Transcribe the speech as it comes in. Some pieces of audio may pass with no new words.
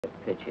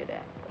Picture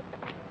that.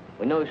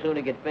 We no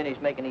sooner get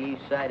finished making the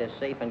East Side a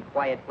safe and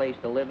quiet place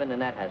to live in, than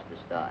that has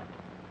to start.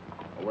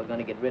 Well, we're going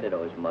to get rid of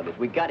those muggers.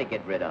 We got to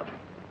get rid of them.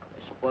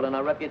 They're spoiling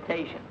our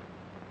reputation.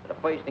 So the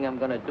first thing I'm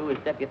going to do is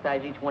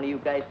deputize each one of you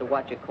guys to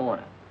watch a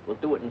corner. We'll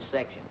do it in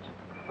sections.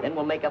 Then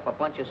we'll make up a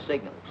bunch of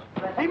signals.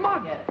 Hey,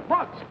 Muggs!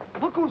 Muggs!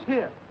 Look who's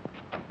here.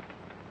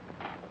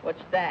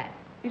 What's that?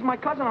 He's my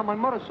cousin on my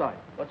mother's side.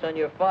 What's on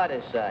your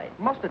father's side?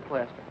 Mustard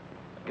plaster.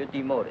 You're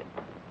demoted.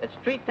 That's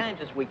 3 times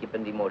this week you've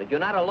been demoted. You're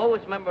not a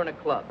lowest member in the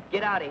club.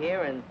 Get out of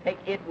here and take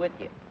it with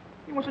you.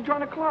 He wants to join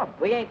the club.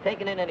 We ain't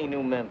taking in any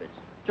new members.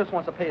 Just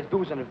wants to pay his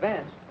dues in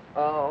advance.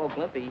 Oh,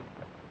 Glimpy.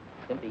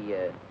 Glimpy,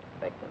 you're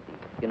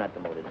not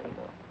demoted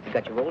anymore. You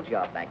got your old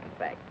job back, in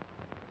fact.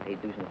 Paid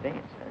dues in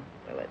advance, huh?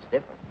 Well, that's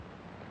different.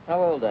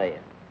 How old are you?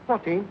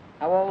 14.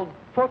 How old?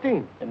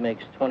 14. It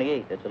makes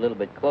 28. That's a little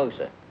bit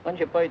closer. When's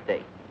your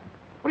birthday?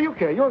 What do you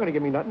care? You're going to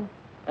give me nothing.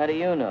 How do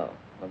you know?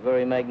 I'm a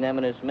very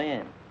magnanimous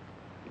man.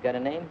 You got a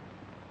name?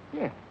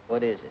 Yeah.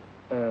 What is it?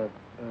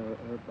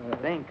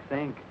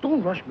 Think.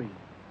 Don't rush me.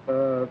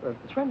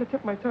 Trying to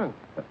tip my tongue.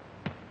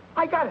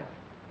 I got it.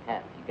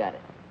 Half, you got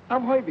it.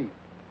 I'm Herbie.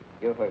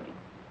 You're Herbie.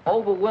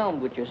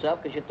 Overwhelmed with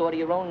yourself because you thought of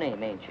your own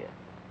name, ain't you?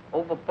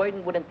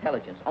 Overburdened with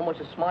intelligence.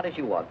 Almost as smart as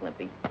you are,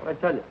 Glimpy. What'd I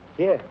tell you?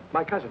 Yeah,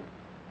 my cousin.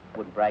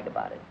 Wouldn't brag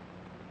about it.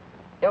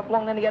 You ever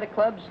belong to any other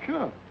clubs?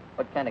 Sure.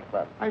 What kind of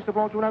club? I used to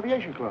belong to an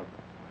aviation club.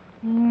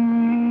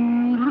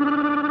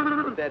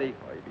 Steady,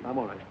 Herbie. I'm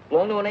all right.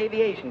 Belong to an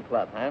aviation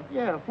club, huh?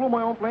 Yeah, I flew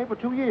my own plane for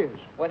 2 years.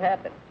 What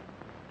happened?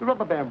 The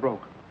rubber band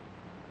broke.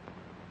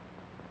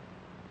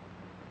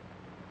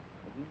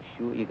 Are you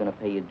sure you're going to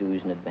pay your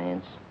dues in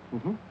advance?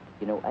 Mm-hmm.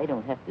 You know, I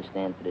don't have to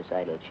stand for this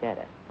idle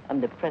chatter. I'm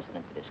the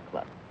president of this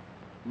club.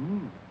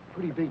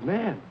 Pretty big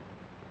man.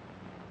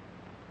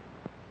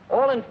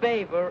 All in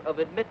favor of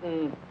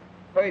admitting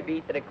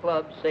Herbie to the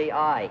club, say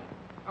aye.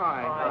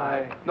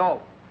 Aye.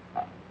 No.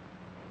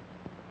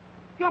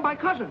 You're my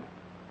cousin.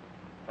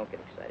 Don't get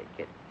excited,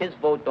 kid. His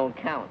vote don't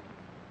count.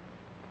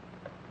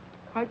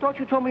 I thought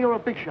you told me you're a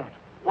big shot.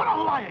 What a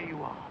liar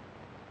you are.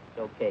 It's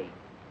okay.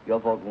 Your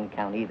vote won't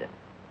count either.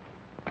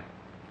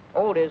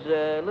 Oh, there's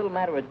a little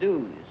matter of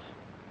dues.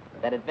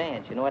 That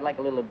advance. You know, I'd like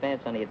a little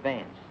advance on the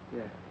advance.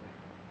 Yeah.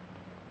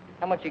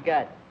 How much you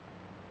got?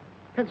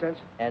 10 cents.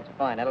 That's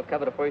fine. That'll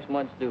cover the first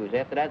month's dues.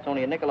 After that, it's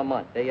only a nickel a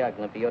month. There you are,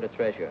 Glimpy. You're the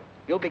treasurer.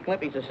 You'll be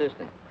Glimpy's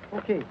assistant.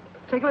 Okay.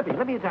 Say, Glimpy,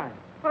 let me a dime.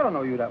 I don't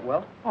know you that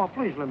well. Oh,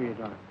 please, let me a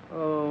dime.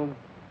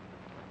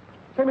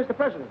 Say, Mr.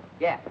 President.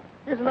 Yeah.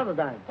 Here's another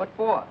dime. What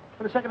for?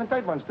 For the second and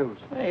third month's dues.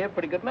 Hey, you're a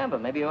pretty good member.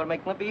 Maybe you ought to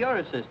make Glimpy your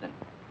assistant.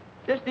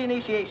 Just the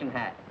initiation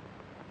hat.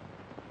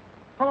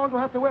 How long do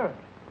I have to wear it?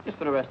 Just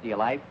for the rest of your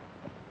life.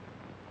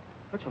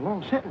 That's a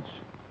long sentence.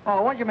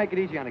 Oh, why don't you make it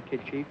easy on the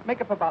kid, Chief?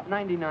 Make it for about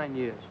 99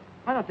 years.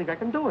 I don't think I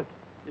can do it.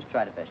 Just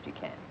try the best you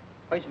can.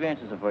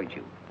 Perseverance is a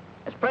virtue.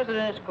 As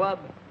president of this club,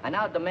 I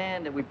now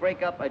demand that we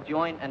break up,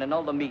 adjourn, and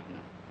annul the meeting.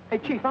 Hey,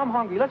 Chief, I'm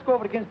hungry. Let's go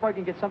over to Ginsburg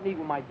and get something to eat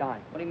with my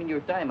dime. What do you mean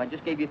your dime? I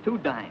just gave you 2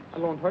 dimes. I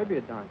loaned Herbie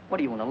a dime. What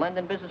are you, in the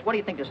London business? What do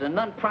you think, this is a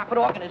non-profit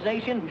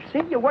organization?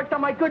 See, you worked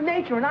on my good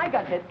nature and I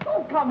got hit.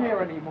 Don't come here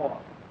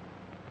anymore.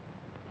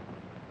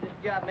 This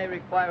job may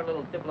require a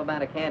little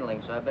diplomatic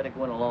handling, so I better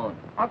go in alone.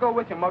 I'll go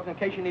with you, Muggs, in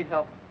case you need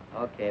help.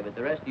 Okay, but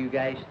the rest of you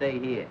guys stay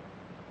here.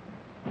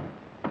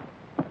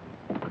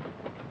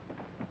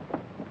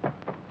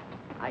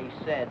 I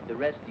said the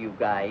rest of you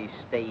guys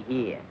stay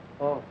here.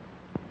 Oh.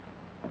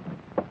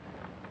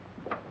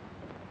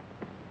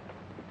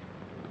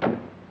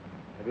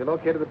 Have you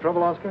located the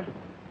trouble, Oscar?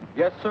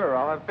 Yes, sir.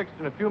 I'll have it fixed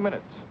in a few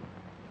minutes.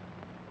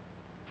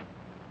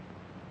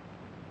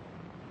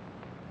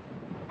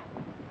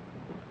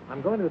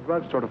 I'm going to the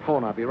drugstore to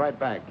phone. I'll be right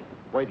back.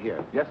 Wait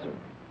here. Yes, sir.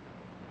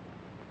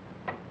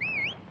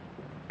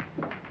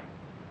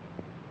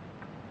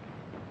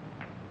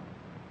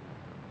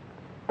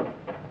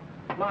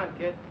 Come on,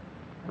 kid.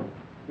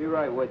 Be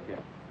right with you.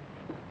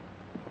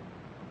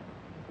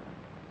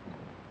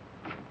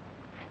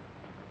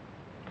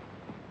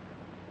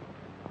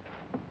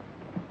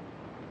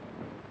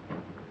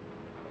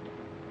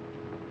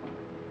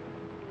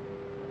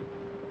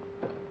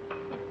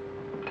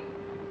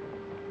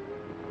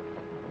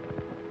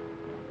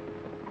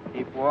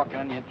 Keep walking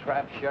on your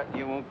trap shut and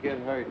you won't get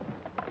hurt.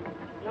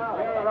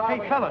 Hey,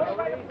 fellas,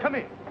 come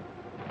here.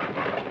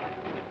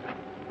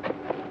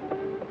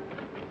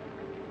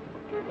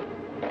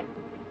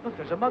 Look,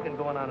 there's a mugging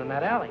going on in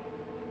that alley.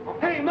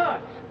 Hey,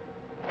 Muggs!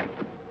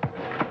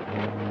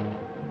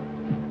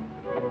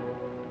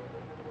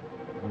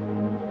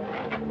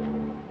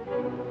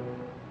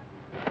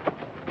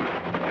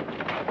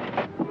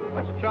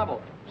 What's the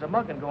trouble? There's a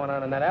mugging going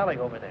on in that alley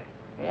over there.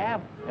 Yeah?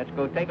 Let's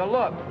go take a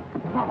look.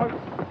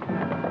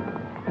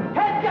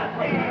 Heads up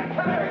there!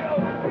 Come here,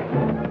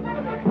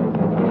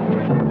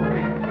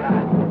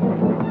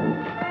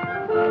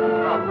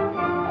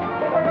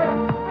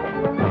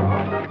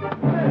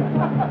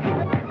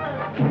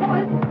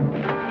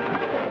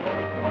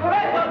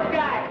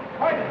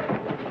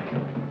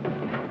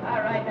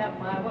 All right, never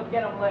mind. We'll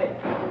get him later.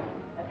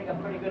 I think a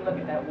pretty good look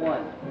at that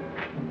one.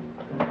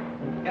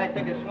 Got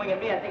that took a swing at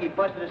me, I think he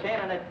busted his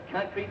hand on that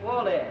concrete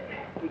wall there.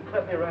 He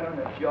clipped me right on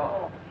the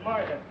jaw.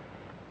 Martin.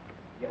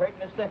 You hurt,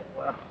 mister?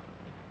 Well,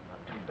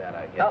 not too bad,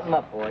 I guess. Help him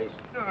up, boys.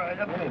 All right,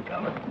 I'm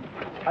coming.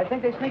 I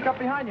think they sneak up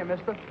behind you,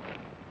 mister.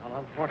 Well,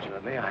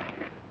 unfortunately, I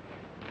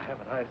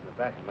haven't eyes in the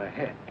back of my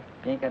head.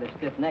 You ain't got a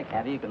stiff neck,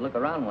 have you? You can look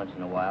around once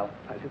in a while.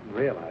 I didn't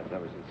realize I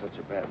was in such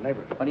a bad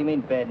neighborhood. What do you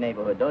mean, bad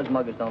neighborhood? Those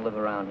muggers don't live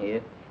around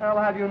here. I'll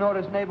have you know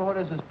this neighborhood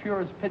is as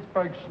pure as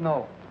Pittsburgh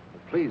snow.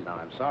 But please, now,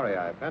 I'm sorry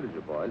I offended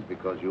you boys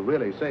because you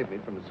really saved me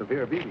from a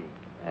severe beating.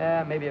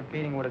 Yeah, maybe a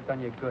beating would have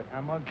done you good,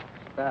 huh, Mug?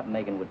 Stop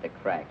making with the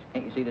cracks.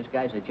 Can't you see this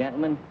guy's a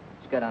gentleman?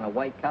 He's got on a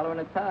white collar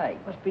and a tie.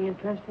 Must be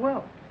entrenched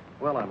well.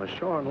 Well, I'm a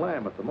shorn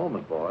lamb at the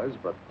moment, boys,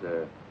 but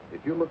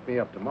if you look me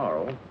up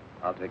tomorrow,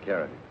 I'll take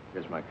care of you.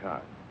 Here's my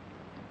card.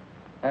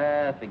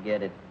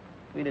 Forget it.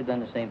 We'd have done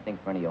the same thing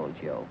for any old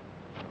Joe.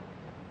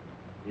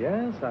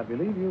 Yes, I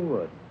believe you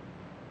would.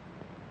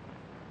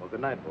 Well, good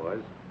night,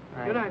 boys.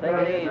 Good night, Take it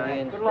Barry. easy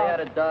and Good stay luck. out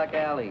of dark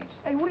alleys.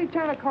 Hey, what are you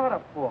tying a card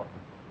up for?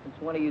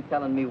 It's one of you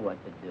telling me what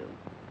to do.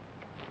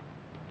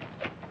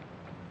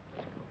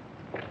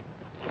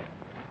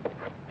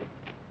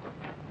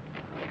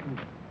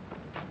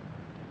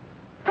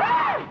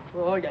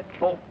 Oh, you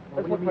dope.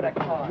 Let's look for that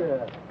card.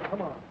 Yeah,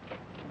 come on.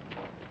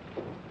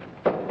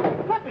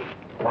 Let me!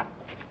 What?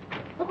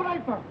 Look what I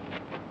found.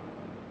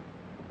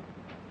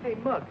 Hey,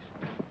 Muggs.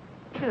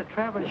 Should have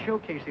traveled and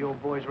showcase the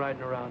old boys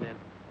riding around in.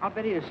 I'll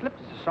bet he'd have slipped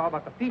us a saw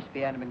about the piece if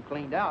he hadn't been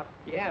cleaned out.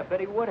 Yeah, I bet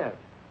he would have.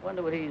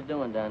 Wonder what he's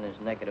doing down this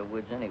neck of the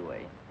woods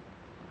anyway.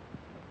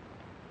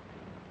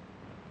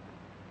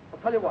 I'll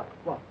tell you what.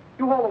 What?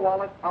 You hold the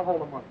wallet, I'll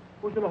hold the money.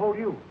 Who's gonna hold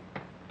you?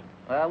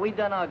 Well, we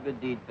done our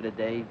good deed for the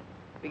day.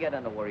 We got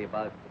nothing to worry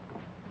about.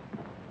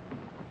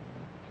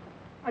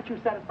 Aren't you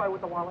satisfied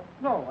with the wallet?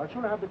 No, I'd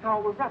sooner have the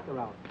towel we're wrapped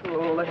around.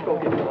 Oh, let's go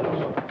get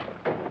close.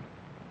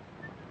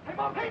 Hey,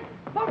 Mug, hey!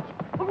 Mug!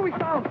 Look what we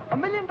found! $1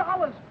 million!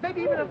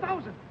 Maybe even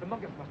 1,000! The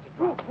muggers must have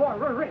dropped. Boy,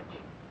 we're rich.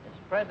 As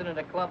president of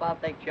the club, I'll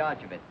take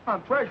charge of it.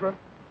 I'm treasurer.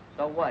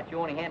 So what? You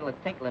only handle the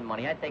tinkling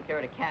money. I take care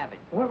of the cabbage.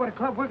 What a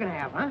club we're gonna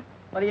have, huh?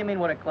 What do you mean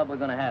what a club we're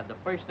gonna have? The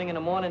first thing in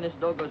the morning, this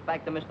door goes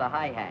back to Mr.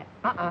 Hi-Hat.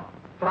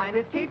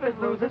 Finders, keepers,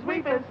 losers,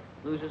 weepers.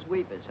 Losers,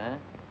 weepers, huh?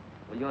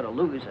 Well, you're the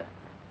loser.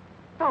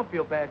 Don't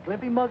feel bad,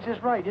 Glimpy. Muggs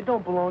is right. You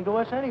don't belong to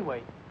us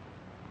anyway.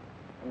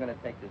 I'm gonna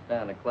take this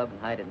down to the club and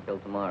hide it until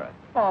tomorrow.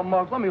 Oh,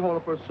 Muggs, let me hold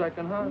it for a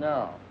second, huh?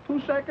 No.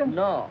 2 seconds?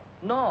 No.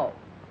 On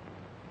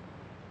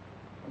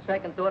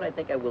second thought, I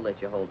think I will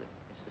let you hold it.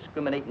 It's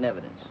discriminating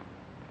evidence.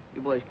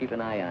 You boys keep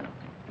an eye on it.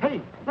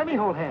 Hey, let me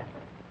hold half.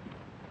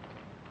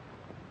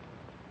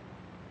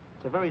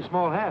 It's a very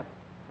small half.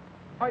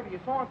 Harvey,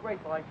 you're so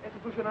ungrateful. I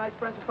introduce you to nice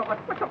friends and stuff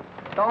like that.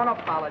 Don't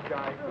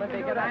apologize.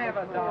 Glimpy, can I have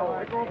a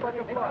dollar?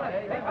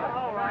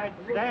 All right,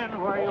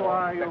 stand where you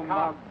are, you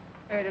mug.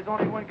 Hey, there's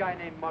only one guy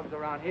named Muggs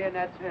around here, and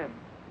that's him.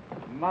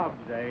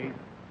 Muggs, eh?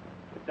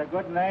 It's a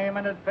good name,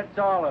 and it fits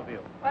all of you.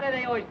 What are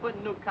they always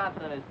putting new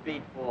cops on his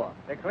beat for?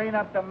 To clean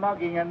up the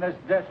mugging in this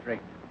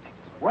district.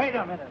 Wait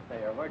a minute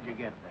there. Where'd you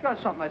get that? Got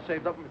something I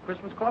saved up from the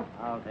Christmas club.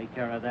 I'll take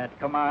care of that.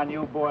 Come on,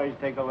 you boys,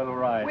 take a little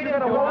ride. We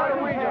didn't do it.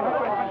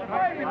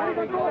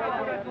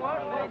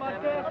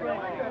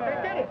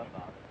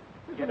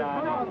 Get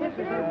on.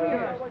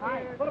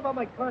 What about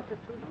my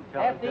constitution?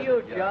 After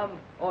you, Jum.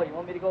 Oh, you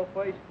want me to go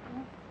first?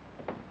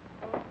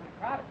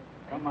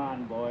 Come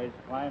on, boys,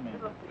 climb in.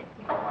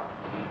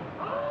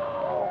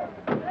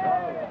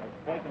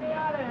 Take him in.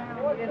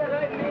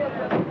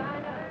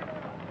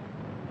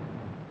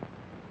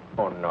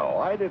 Oh, no,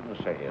 I didn't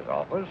say his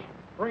office.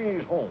 Bring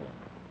his home.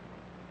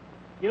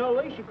 You know,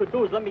 the least you could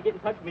do is let me get in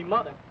touch with me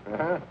mother.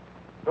 Uh-huh.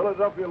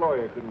 Philadelphia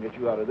lawyer couldn't get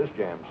you out of this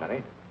jam,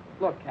 Sonny.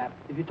 Look, Cap,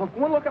 if you took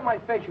one look at my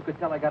face, you could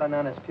tell I got an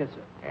honest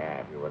kisser. Yeah,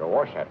 if you were to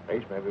wash that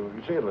face, maybe we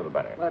could see a little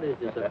better. What is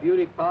this, a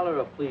beauty parlor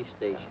or a police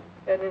station?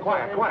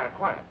 Quiet.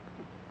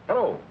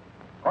 Hello.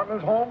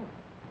 Cortland's home?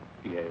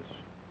 Yes.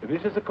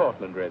 This is the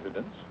Cortland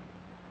residence.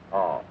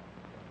 Oh.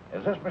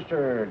 Is this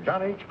Mr.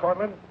 John H.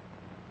 Cortland?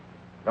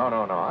 No.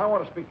 I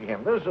want to speak to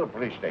him. This is a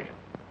police station.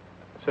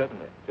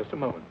 Certainly. Just a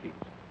moment, please.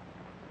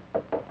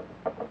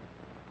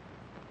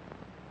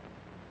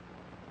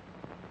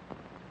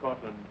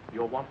 Cortland,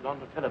 you're wanted on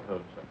the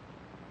telephone, sir.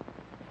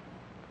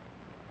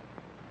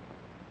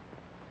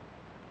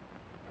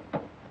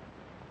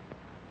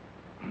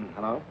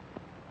 Hello?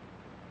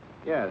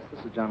 Yes,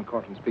 this is John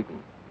Cortland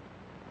speaking.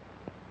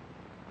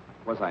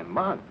 Was I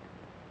mugged?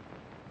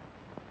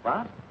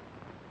 What?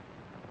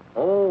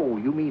 Oh,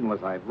 you mean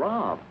was I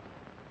robbed?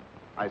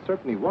 I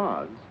certainly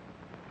was.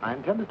 I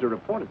intended to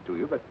report it to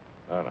you, but...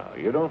 No,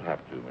 you don't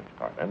have to, Mr.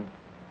 Cortland.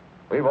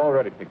 We've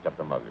already picked up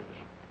the muggers.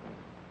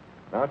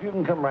 Now, if you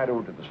can come right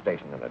over to the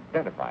station and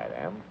identify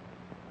them.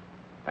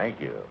 Thank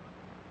you.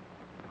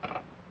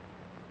 All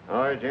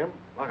right, Jim,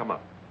 lock them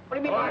up. What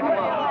do you mean, lock 'em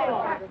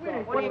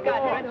up? What do you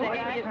got, Trent? An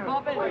idiot's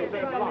coffin? Can't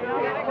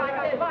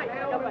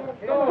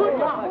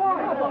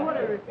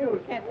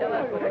tell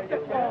us what we're doing.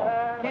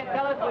 Can't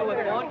tell us what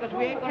we're doing because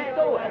we ain't going to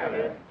do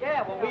it.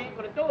 Yeah, well, we ain't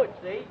going to do it,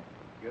 see?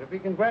 You're to be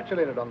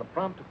congratulated on the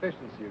prompt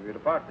efficiency of your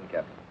department,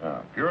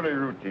 Captain. Purely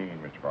routine,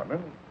 Mr.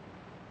 Cortland.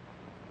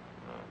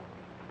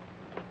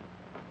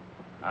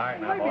 All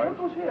right, now, boys. Look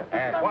who's here.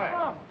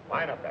 Quiet.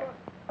 Line up there.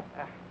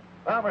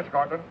 Now, Mr.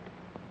 Cortland,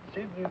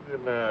 see if you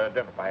can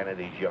identify any of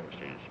these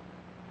youngsters.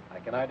 I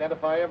can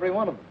identify every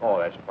one of them. Oh,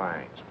 that's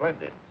fine.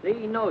 Splendid. See,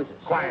 he knows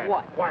us. Quiet. So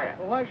what? Quiet.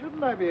 Well, why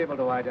shouldn't I be able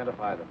to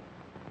identify them?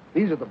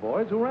 These are the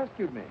boys who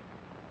rescued me.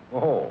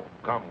 Oh,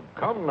 come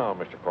now,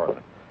 Mr.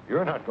 Cortland.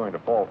 You're not going to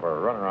fall for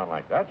a runaround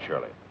like that,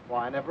 surely.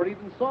 Why, I never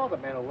even saw the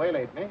men who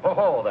waylaid me.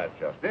 Oh, that's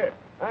just it.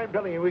 I'm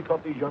telling you, we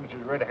caught these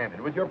youngsters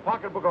red-handed with your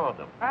pocketbook on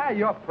them.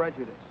 You're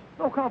prejudiced.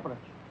 No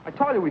confidence. I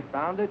told you we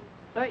found it.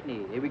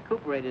 Certainly. They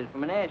recuperated it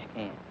from an ash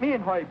can. Me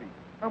and Herbie.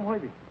 I'm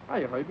Herbie.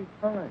 Hiya, Herbie.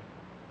 All right.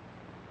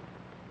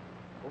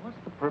 Well,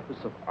 what's the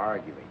purpose of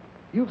arguing?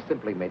 You've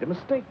simply made a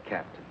mistake,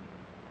 Captain.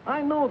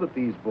 I know that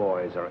these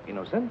boys are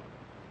innocent.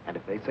 And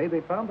if they say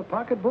they found the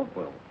pocketbook,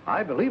 well,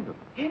 I believe them.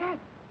 Hear that?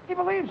 He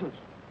believes us.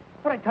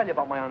 What'd I tell you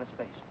about my honest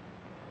face?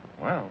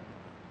 Well,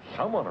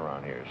 someone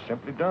around here is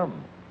simply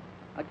dumb.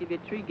 I'll give you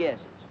 3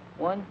 guesses.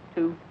 1,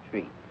 2,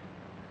 3.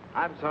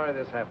 I'm sorry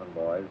this happened,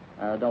 boys.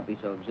 Don't be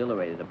so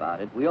exhilarated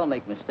about it. We all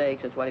make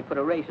mistakes. That's why they put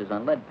erasers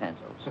on lead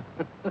pencils.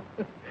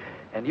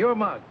 And you're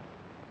mugged.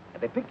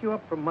 And they pick you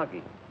up for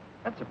mugging.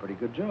 That's a pretty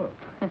good joke.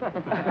 I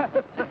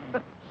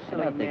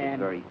don't think it's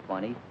very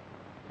funny.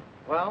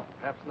 Well,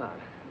 perhaps not.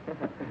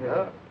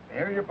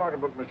 Here's your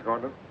pocketbook, Mr.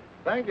 Cortland.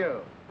 Thank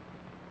you.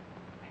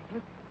 Hey,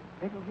 look,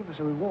 maybe he'll give us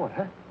a reward,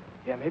 huh?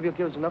 Yeah, maybe he'll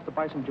give us enough to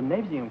buy some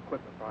gymnasium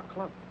equipment for our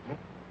club.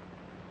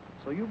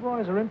 So you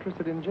boys are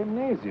interested in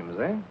gymnasiums,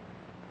 eh?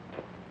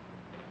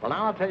 Well,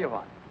 now I'll tell you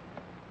what.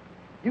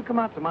 You come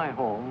out to my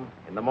home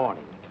in the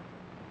morning,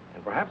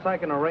 and perhaps I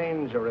can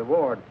arrange a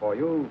reward for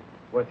you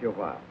worth your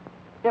while.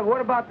 Yeah, but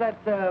what about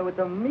that with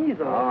the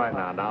measles? All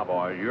right, now,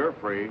 boys, you're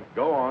free.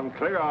 Go on,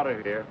 clear out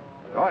of here.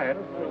 Go ahead.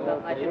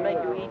 I should make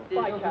you eat this.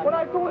 What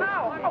I do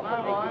now?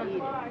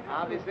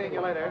 I'll be seeing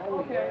you later.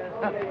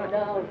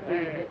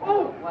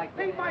 Oh,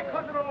 leave my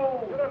cousin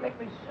alone. You're gonna make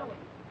me silly.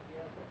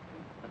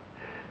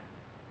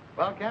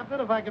 Well, Captain,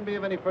 if I can be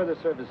of any further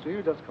service to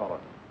you, just call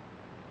it.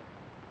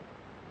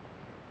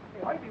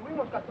 Hey, Herbie, we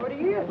almost got 30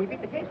 years. We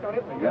beat the case, don't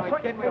we? Yes, Hey,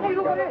 look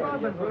at this.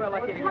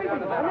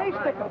 An ace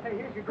sticker.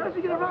 How does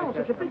he get around with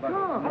such a big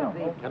car?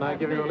 Can I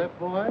give you a lift,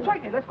 boys?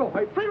 Certainly, let's go.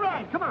 Hey, free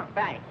ride, come on.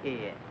 Back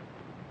here.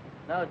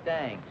 No,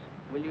 thanks.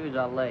 We'll use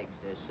our legs.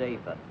 They're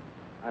safer.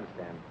 I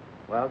understand.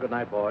 Well, good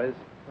night, boys.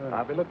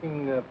 I'll be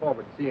looking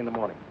forward to seeing you in the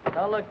morning.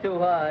 Don't look too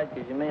hard,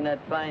 because you may not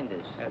find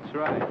us. That's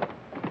right.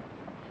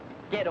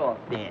 Get off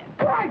there.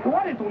 Right,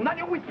 what did you do? Nothing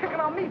you're always picking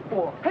on me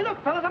for. Hey, look,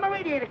 fellas, I'm a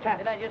radiator cat.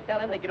 Did I just tell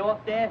him to get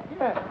off there?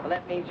 Yeah. Well,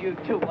 that means you,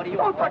 too. What do you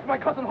Don't want? touch my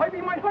cousin Herbie,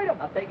 you might hurt him.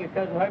 I'll take your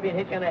cousin Herbie and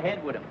hit you on the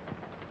head with him.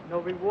 No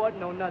reward,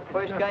 no nothing.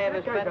 First guy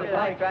ever spent his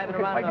life driving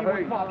around in a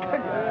hearse.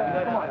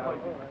 Come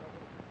on.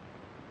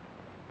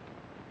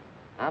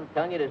 I'm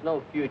telling you, there's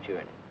no future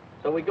in it.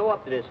 So we go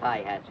up to this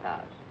high hat's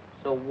house.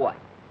 So what?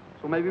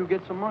 So maybe we'll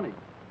get some money.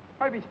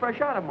 Herbie's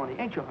fresh out of money,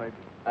 ain't you, Herbie?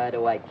 Why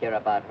do I care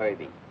about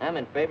Herbie? I'm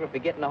in favor of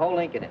getting the whole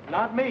ink in it.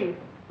 Not me.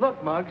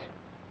 Look, Muggs.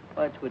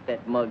 What's with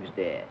that Muggs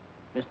there?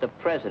 Mr.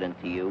 President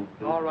to you.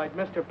 All right,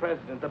 Mr.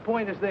 President, the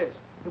point is this.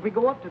 If we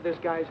go up to this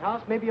guy's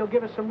house, maybe he'll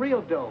give us some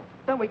real dough.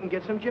 Then we can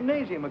get some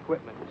gymnasium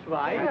equipment. That's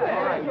right.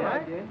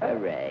 All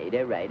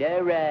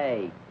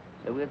right.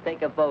 So we'll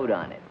take a vote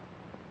on it.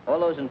 All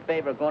those in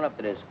favor of going up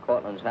to this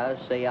Cortland's house,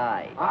 say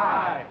aye.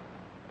 Aye.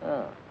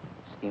 Oh,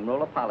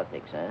 steamroller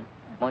politics, huh?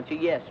 Bunch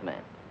of yes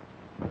men.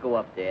 We'll go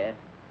up there,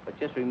 but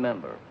just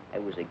remember, I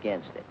was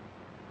against it.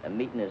 The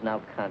meeting is now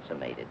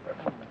consummated.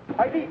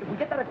 Herbie, if we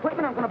get that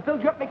equipment, I'm going to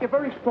build you up, make you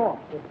very strong.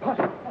 That's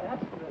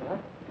good, huh?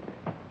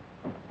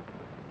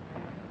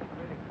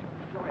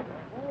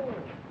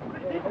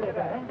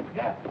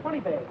 Yeah, 20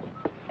 bags.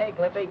 Hey,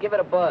 Clippy, give it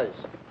a buzz.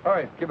 All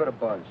right, give it a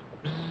buzz.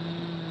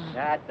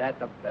 That's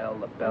the bell,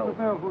 the bell.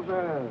 Who's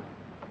that?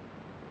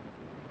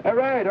 All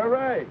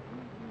right.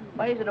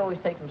 Why does it always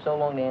take them so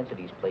long to answer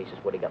these places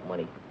where they got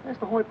money? That's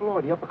the hoi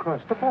polloi, the upper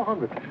crust, the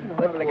 400.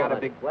 What's they got a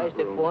big... Why is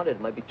it 400?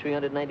 It might be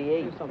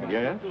 398.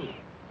 Yes?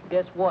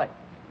 Guess what?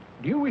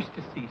 Do you wish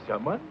to see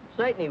someone?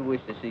 Certainly we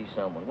wish to see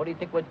someone. What do you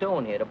think we're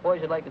doing here? The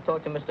boys would like to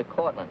talk to Mr.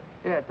 Cortland.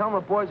 Yeah, tell him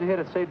the boys are here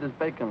to save this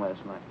bacon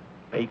last night.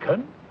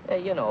 Bacon?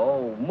 Hey, you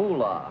know,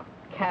 moolah,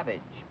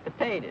 cabbage,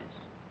 potatoes.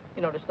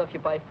 You know, the stuff you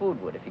buy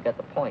food with if you got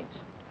the points.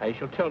 I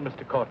shall tell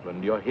Mr.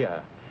 Cortland you're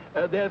here.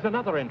 There's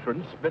another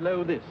entrance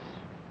below this.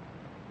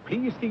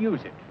 Please to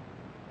use it.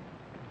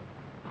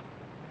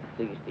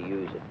 Please to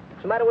use it.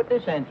 What's the matter with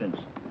this entrance?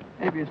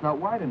 Maybe it's not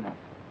wide enough.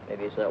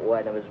 Maybe it's not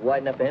wide enough. It's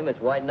wide enough for him. It's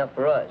wide enough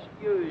for us.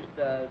 Use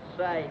the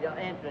side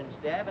entrance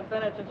there. I haven't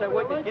done it since I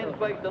worked at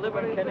Ginsberg's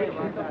delivering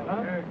connection.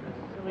 Can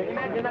you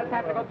imagine us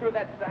having to go through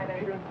that side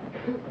entrance?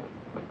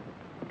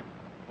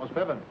 Most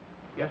Pippin,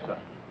 Yes, sir.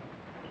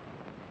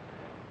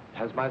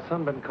 has my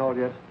son been called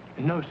yet?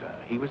 No, sir.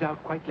 He was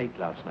out quite late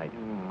last night.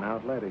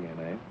 Out late again,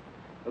 eh?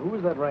 Who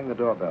was that rang the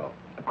doorbell?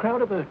 A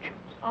crowd of urchins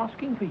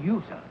asking for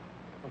you, sir.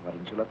 Well, why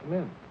didn't you let them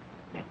in?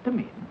 Let them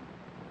in.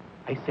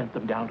 I sent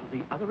them down to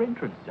the other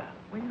entrance, sir.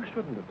 Well, you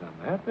shouldn't have done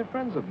that. They're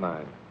friends of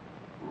mine.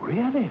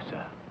 Really,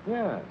 sir?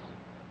 Yes.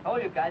 Oh,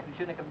 you guys, we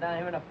shouldn't have come down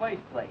here in the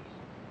first place.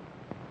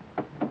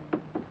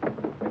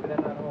 Maybe they're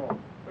not home.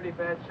 Pretty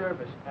bad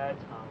service.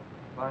 That's how.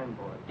 Fine,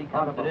 boy. If he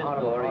comes to this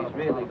door, he's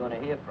really going to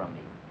hear from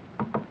me.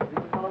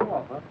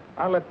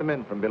 I'll let them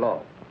in from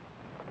below.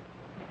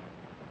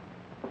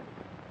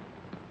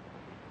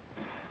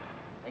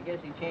 I guess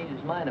he changed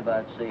his mind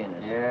about seeing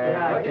us.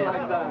 Yeah.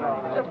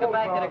 Let's go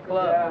back to the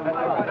club.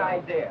 Good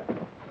idea.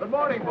 Good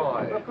morning,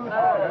 boys.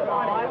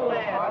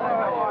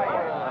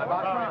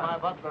 My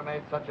butler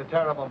made such a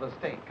terrible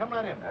mistake. Come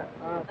right in.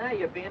 Now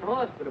you're being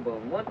hospitable.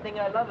 And one thing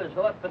I love is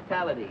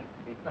hospitality.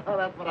 No,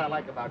 that's what I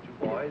like about you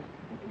boys.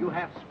 You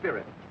have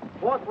spirit,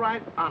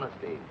 forthright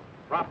honesty,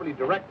 properly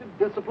directed,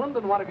 disciplined,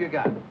 and what have you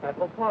got?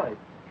 Apple pie.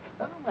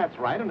 Well, that's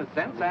right, in a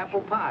sense,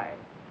 apple pie.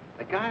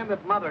 The kind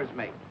that mothers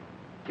make.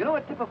 You know,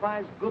 it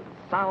typifies good,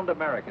 sound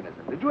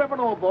Americanism. Did you ever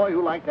know a boy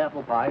who liked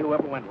apple pie, who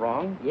ever went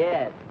wrong?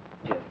 Yeah.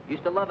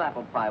 Used to love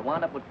apple pie.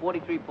 Wound up with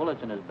 43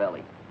 bullets in his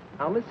belly.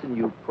 Now, listen,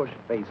 you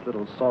push-faced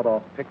little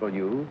sawed-off pickle,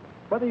 you.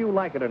 Whether you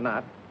like it or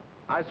not,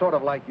 I sort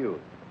of like you.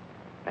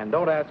 And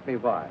don't ask me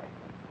why.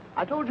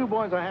 I told you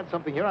boys I had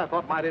something here I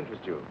thought might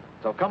interest you.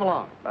 So come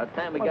along. By the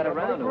time we got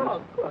around to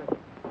it.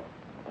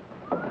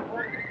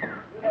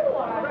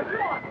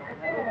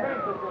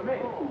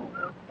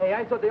 Hey,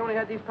 I thought they only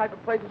had these type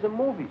of places in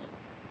movies.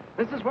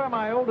 This is where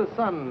my oldest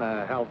son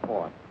held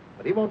forth.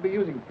 But he won't be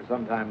using it for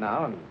some time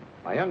now, and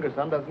my younger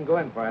son doesn't go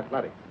in for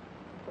athletics.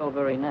 Oh,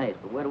 very nice.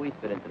 But where do we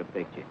fit into the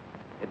picture?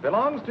 It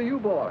belongs to you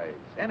boys,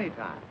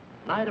 anytime,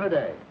 night or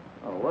day.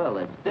 Oh, well,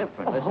 it's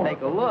different. Let's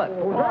take a look.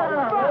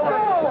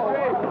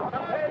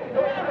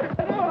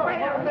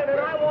 Wait a minute,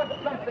 I want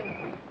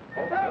something.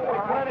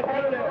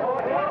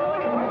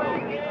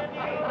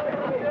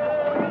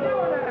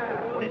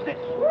 What is this?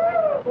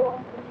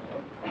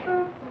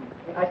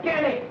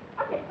 Kenny!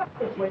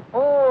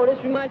 Oh,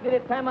 this reminds me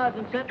of the time I was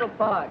in Central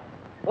Park.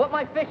 Brought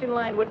my fishing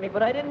line with me,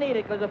 but I didn't need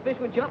it because the fish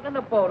were jumping in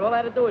the boat. All I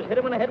had to do was hit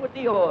him in the head with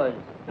the oars.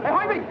 Hey,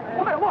 Harvey!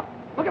 Look at look!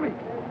 Look at me!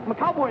 I'm a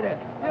cowboy there.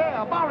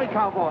 Yeah, a Bowery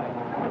cowboy.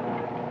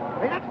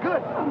 Hey, that's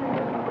good.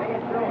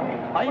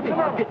 I'm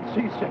getting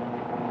seasick.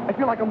 I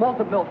feel like I'm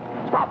Walter Mill.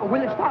 Stop it,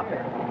 will you? Stop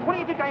it. What do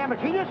you think I am, a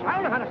genius? I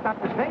don't know how to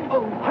stop this thing.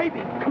 Oh,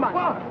 Ivy, come on.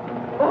 What?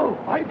 Oh,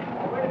 Ivy.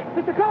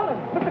 Mr.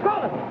 Collins! Mr.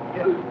 Collins!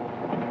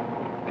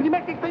 Yeah. Can you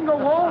make this thing go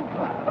long?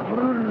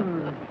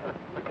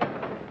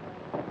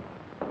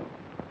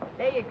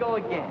 There you go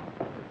again.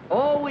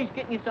 Always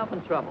getting yourself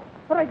in trouble.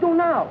 What do I do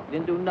now? You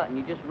didn't do nothing.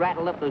 You just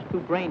rattled up those 2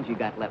 brains you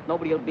got left.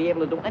 Nobody will be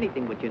able to do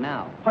anything with you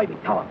now. Ivy,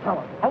 tell him.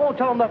 I won't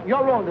tell him nothing.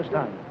 You're wrong this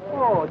time.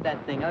 Oh,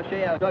 that thing. I'll show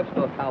you how a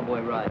drugstore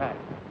cowboy rides.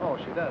 Oh,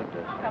 she does.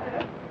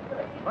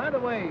 By the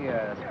way,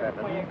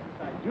 Stephen,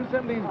 you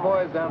send these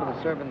boys down to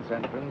the servants'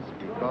 entrance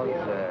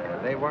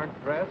because they weren't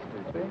dressed,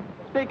 you see?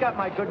 Speak up,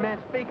 my good man.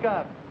 Speak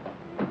up.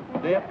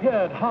 They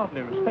appeared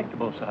hardly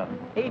respectable, sir.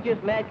 He's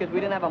just mad because we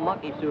didn't have a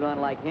monkey suit on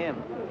like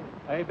him.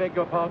 I beg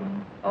your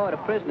pardon? Oh, the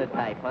prisoner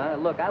type, huh?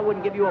 Look, I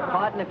wouldn't give you a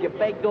pardon if you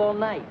begged all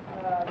night.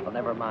 Well,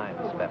 never mind,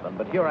 Stephen.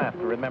 But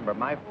hereafter, remember,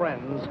 my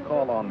friends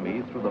call on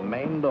me through the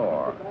main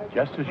door.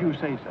 Just as you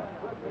say, sir.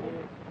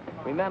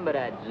 Remember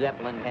that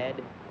Zeppelin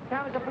head?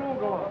 How's the blue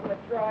going?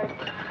 Let's try.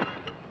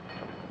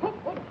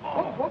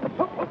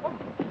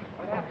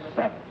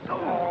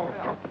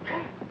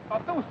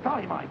 Don't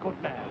sorry, my good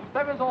man.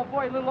 Stebbins, old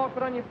boy, a little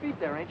awkward on your feet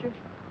there, ain't you?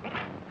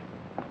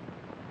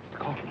 Mr.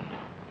 Cortland,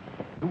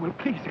 you will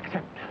please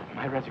accept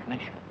my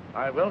resignation.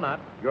 I will not.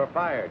 You're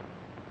fired.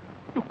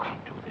 You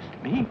can't do this to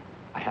me.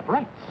 I have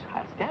rights.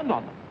 I'll stand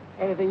on them.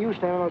 Anything you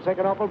stand on will take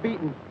an awful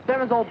beating.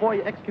 Stebbins, old boy,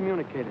 you're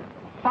excommunicated.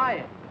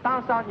 Fired.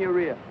 Bounce out in your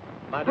rear.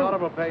 My daughter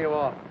will pay you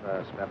off,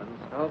 Stebbins.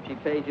 I hope she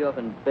pays you off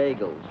in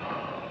bagels.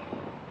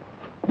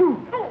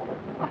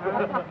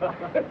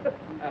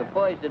 The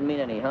boys didn't mean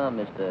any harm,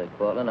 Mr.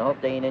 Cortland. I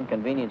hope they ain't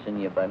inconveniencing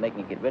you by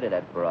making you get rid of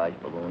that barrage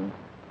balloon.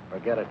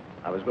 Forget it.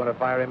 I was going to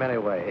fire him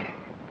anyway.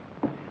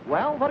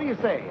 Well, what do you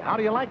say? How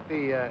do you like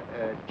the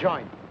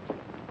joint?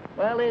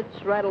 Well,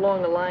 it's right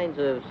along the lines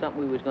of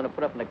something we was going to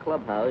put up in the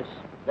clubhouse.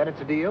 Then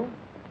it's a deal?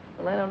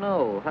 Well, I don't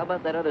know. How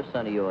about that other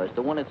son of yours,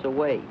 the one that's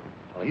away?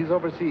 Well, he's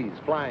overseas,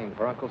 flying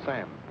for Uncle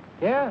Sam.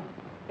 Yeah?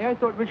 Yeah, I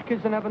thought rich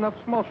kids didn't have enough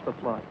smokes to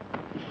fly.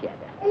 Shut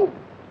up.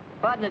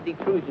 Pardon the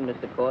detrusion,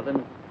 Mr.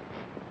 Cortland.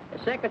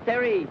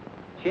 Secretary,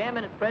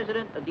 Chairman and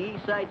President of the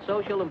East Side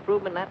Social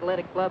Improvement and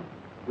Athletic Club,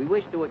 we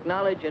wish to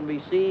acknowledge and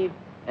receive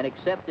and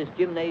accept this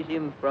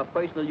gymnasium for our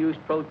personal use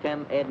pro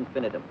tem ad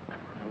infinitum.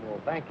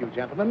 Well, thank you,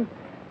 gentlemen.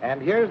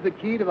 And here's the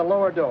key to the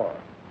lower door.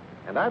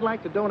 And I'd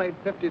like to donate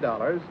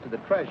 $50 to the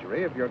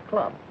treasury of your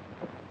club.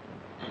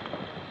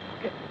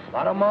 A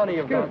lot of money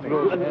you've gone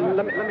through. Let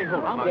me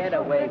hold I'll get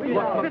away.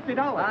 $50.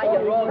 Ah,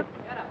 you're wrong.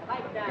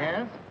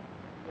 Yes?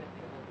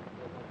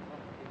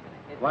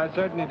 Why,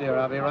 certainly, dear.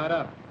 I'll be right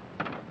up.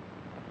 Pretty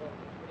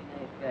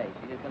nice guy.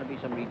 See, there's going to be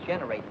some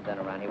regenerating done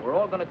around here. We're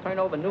all going to turn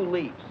over new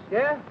leaves.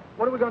 Yeah?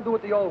 What are we going to do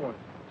with the old ones?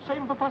 Save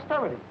them for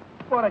posterity.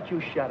 Why don't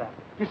you shut up?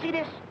 You see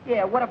this?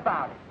 Yeah, what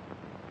about it?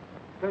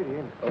 dirty,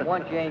 ain't it? But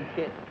one Jane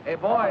kid. Hey,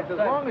 boys, as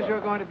long as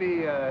you're going to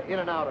be in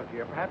and out of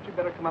here, perhaps you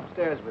better come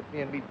upstairs with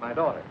me and meet my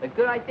daughter. A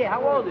good idea.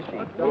 How old is she?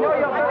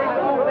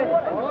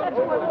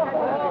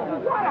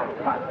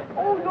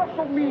 Oh, you're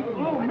so mean.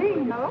 Oh,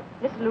 mean. Hello?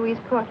 This is Louise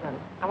Cortland.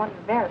 I wanted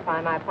to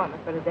verify my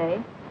appointment for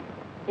today.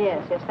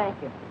 Yes,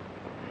 thank you.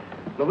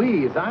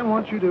 Louise, I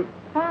want you to...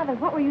 Father,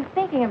 what were you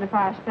thinking of before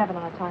I seven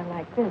on a time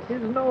like this?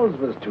 His nose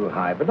was too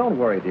high, but don't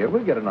worry, dear.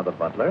 We'll get another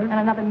butler. And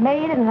another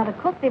maid and another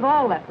cook. They've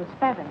all left with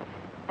seven.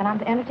 And I'm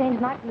to entertain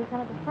tonight for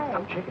Lieutenant Dupre.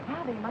 I'm chicken.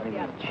 Father, you must be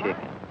out of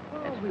Chicken.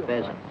 That's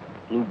pheasant.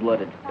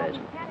 Blue-blooded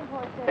pheasant.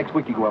 Next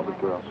week you go out with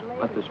girls.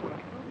 Not this week.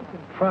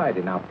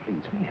 Friday, now,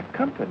 please. We have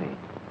company.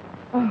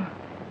 Oh,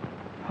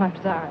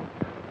 I'm sorry.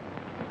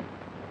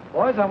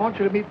 Boys, I want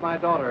you to meet my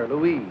daughter,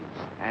 Louise.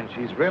 And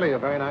she's really a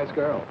very nice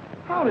girl.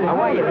 How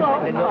are you?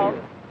 Nice to know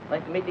you.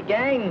 Nice to meet the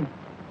gang.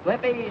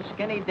 Flippy,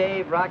 Skinny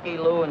Dave, Rocky,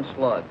 Lou, and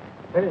Slug.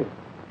 Hey,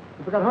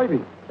 you forgot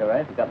Harvey. Sure,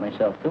 I forgot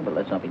myself, too, but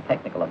let's not be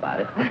technical about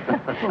it.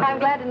 I'm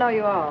glad to know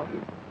you all.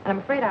 And I'm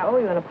afraid I owe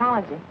you an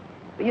apology.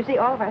 But you see,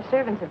 all of our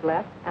servants have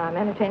left, and I'm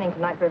entertaining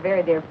tonight for a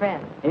very dear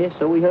friend. Yeah,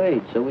 so we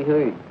heard.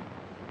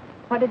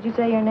 What did you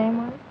say your name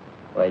was?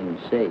 Well, I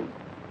didn't say.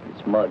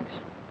 It's Muggs.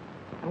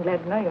 I'm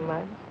glad to know you,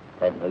 Muggs.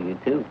 Glad to know you,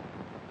 too.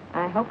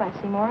 I hope I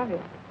see more of you.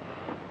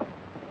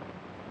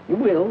 You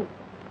will.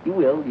 You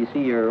will. You see,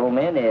 your old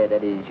man there,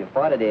 that is, your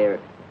father there,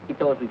 he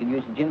told us we could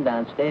use the gym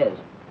downstairs.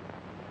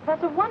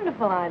 That's a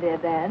wonderful idea,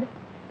 Dad.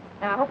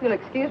 Now, I hope you'll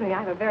excuse me. I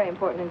have a very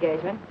important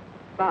engagement.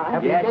 Bye.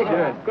 Happy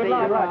engagement. Good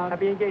luck.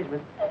 Happy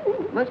engagement.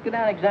 Let's go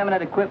down and examine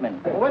that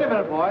equipment. Well, wait a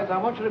minute, boys. I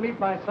want you to meet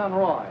my son,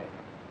 Roy.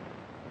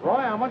 Roy,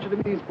 I want you to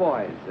meet these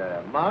boys.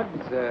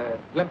 Muggs,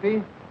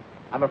 Limpy.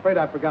 I'm afraid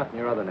I've forgotten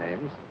your other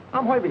names.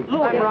 I'm Hoyby. I'm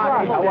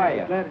Rocky. How are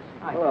you? Glad to see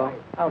you. Hello.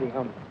 Howdy.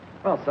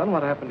 Well, son,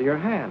 what happened to your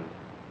hand?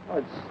 Oh,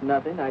 it's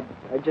nothing. I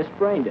just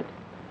sprained it.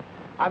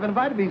 I've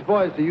invited these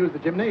boys to use the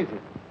gymnasium.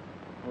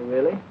 Oh,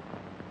 really?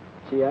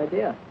 What's the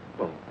idea?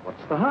 Well,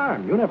 what's the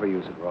harm? You never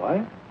use it,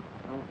 Roy.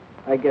 Oh,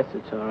 I guess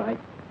it's all right.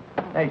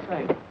 Thanks,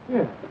 kid.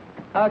 Yeah.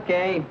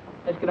 Okay.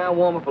 Let's go down and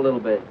warm up a little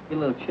bit. Get a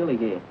little chilly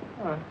here.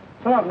 All right.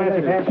 So long,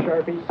 Fancy Pants,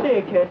 Sharpie. See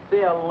you, kid. See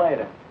you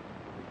later.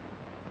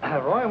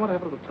 Roy, I want to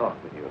have a little talk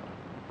with you.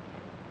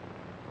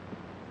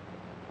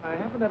 I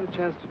haven't had a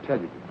chance to tell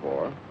you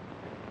before,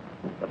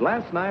 but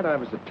last night I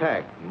was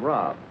attacked and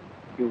robbed.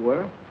 You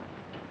were?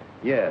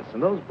 Yes,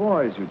 and those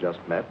boys you just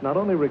met not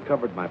only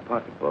recovered my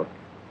pocketbook,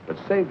 but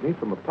saved me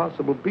from a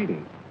possible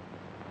beating.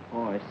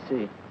 Oh, I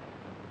see.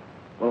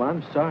 Well,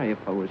 I'm sorry if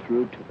I was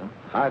rude to them.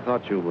 I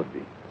thought you would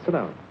be. Sit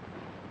down.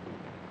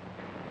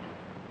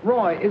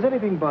 Roy, is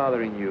anything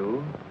bothering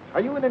you?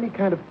 Are you in any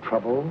kind of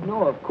trouble?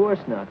 No, of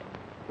course not.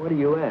 What do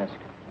you ask?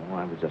 Oh,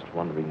 I was just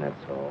wondering,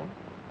 that's all.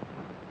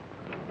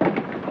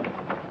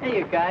 Hey,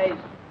 you guys.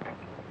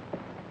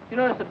 You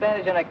notice the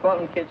bandage on that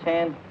Cortland kid's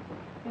hand?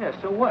 Yeah,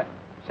 so what?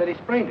 Said he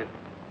sprained it.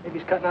 Maybe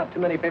he's cutting out too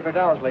many paper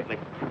towels lately.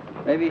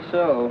 Maybe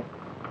so.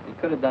 He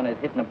could have done it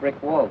hitting a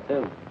brick wall,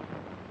 too.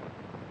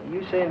 Are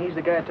you saying he's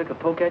the guy that took a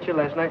poke at you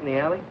last night in the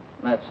alley?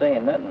 I'm not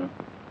saying nothing.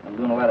 I'm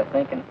doing a lot of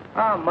thinking.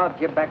 Ah, Muggs,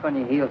 get back on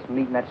your heels for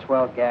meeting that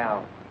swell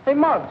gal. Hey,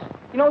 Muggs,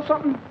 you know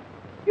something?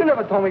 You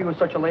never told me you were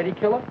such a lady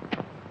killer.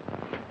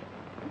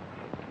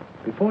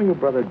 Before your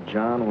brother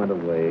John went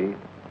away,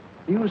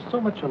 you were so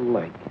much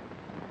alike.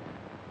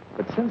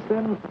 But since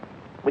then,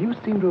 well, you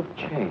seem to have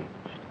changed.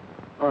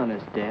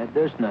 Honest, Dad,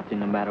 there's nothing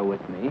the matter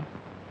with me.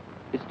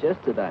 It's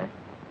just that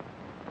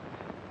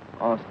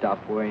Oh,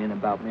 stop worrying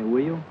about me,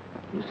 will you?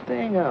 You're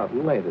staying out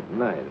late at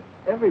night.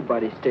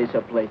 Everybody stays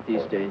up late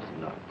these days.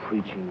 Not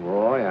preaching,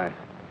 Roy.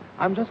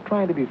 I'm just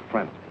trying to be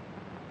friendly.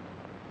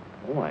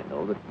 Oh, I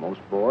know that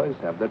most boys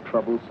have their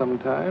troubles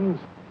sometimes.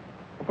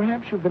 Or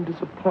perhaps you've been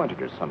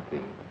disappointed or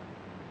something.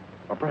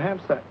 Or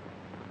perhaps that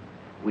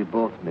we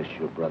both miss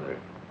your brother.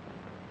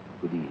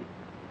 Goody,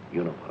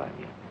 you know what I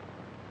mean.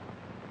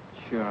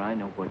 Sure, I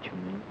know what you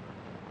mean.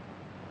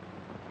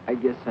 I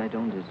guess I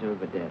don't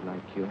deserve a dad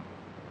like you.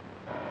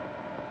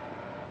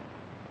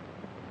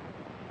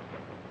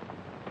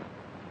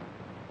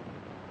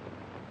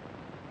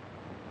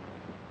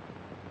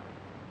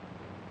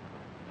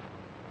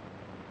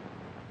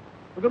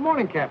 Well, good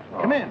morning, Captain.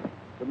 Come in.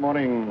 Good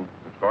morning,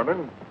 Mr.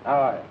 Gordon.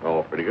 How are you?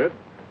 Oh, pretty good.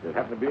 Just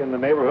happen to be in the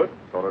neighborhood.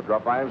 Thought I'd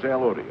drop by and say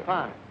hello to you.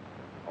 Fine.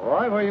 All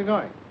right, where are you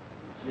going?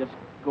 Just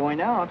going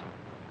out.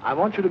 I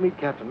want you to meet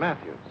Captain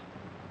Matthews.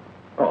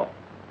 Oh,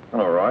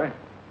 hello, Roy.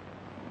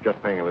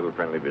 Just paying a little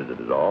friendly visit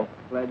is all.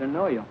 Glad to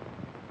know you.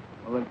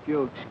 Well, if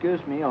you'll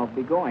excuse me, I'll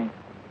be going.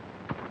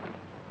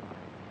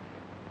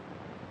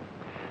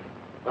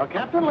 Well,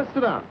 Captain, let's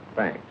sit down.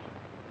 Thanks.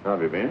 How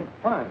have you been?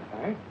 Fine,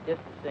 thanks.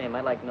 Just the same,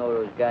 I'd like to know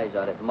those guys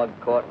out at Mug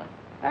Cortland.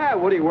 Ah,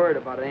 what are you worried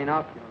about? It ain't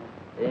our funeral.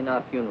 It ain't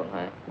our funeral,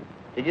 huh?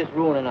 They're just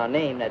ruining our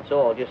name, that's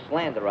all. Just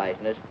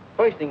slanderizing us.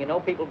 First thing you know,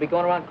 people will be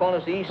going around calling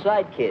us the East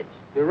Side kids.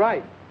 You're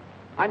right.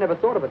 I never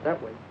thought of it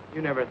that way.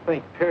 You never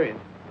think, period.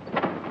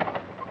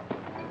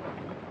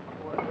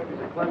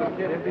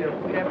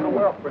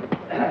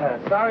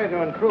 Sorry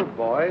to intrude,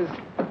 boys,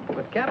 but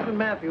but Captain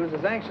Matthews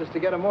is anxious to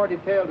get a more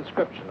detailed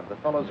description of the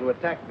fellows who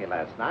attacked me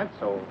last night,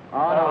 so...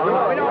 Now,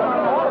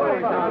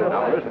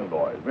 listen,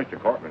 boys.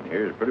 Mr. Cortland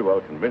here has pretty well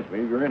convinced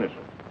me of your innocence.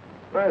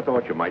 But I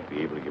thought you might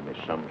be able to give me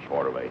some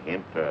sort of a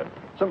hint,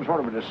 some sort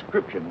of a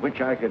description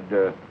which I could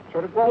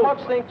sort of... Well,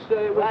 Muggs thinks...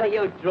 What are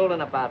you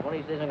drooling about? One of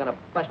these days I'm going to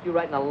bust you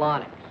right in the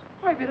larynx.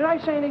 Ivy, did I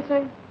say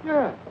anything?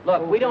 Yeah.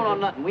 Look, we don't know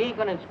nothing. We ain't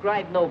going to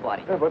inscribe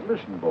nobody. Yeah, but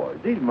listen, boys.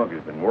 These muggers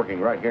have been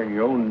working right here in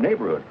your own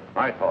neighborhood.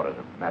 I thought as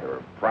a matter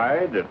of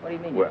pride that... What do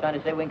you mean? You're trying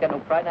to say we ain't got no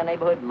pride in our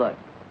neighborhood? Look,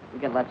 we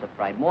got lots of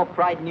pride. More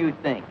pride than you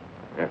think.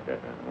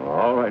 Well,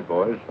 all right,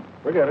 boys.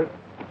 Forget it.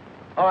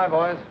 All right,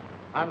 boys.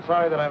 I'm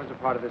sorry that I was a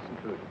part of this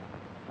intrusion.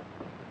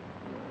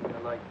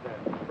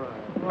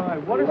 Why,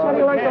 what is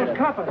something like those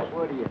coppers?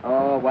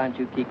 Oh, why don't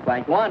you keep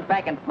quiet? Go on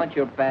back and punch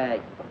your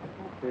bag.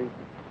 Okay.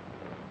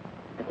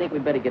 I think we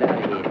better get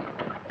out of here.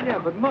 Yeah,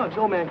 but Muggs,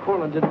 old man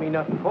Cortland didn't mean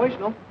nothing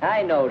personal.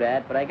 I know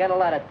that, but I got a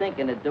lot of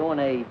thinking to do,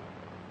 and I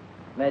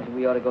imagine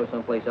we ought to go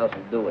someplace else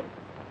and do it.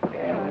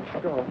 Yeah,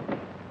 let's go.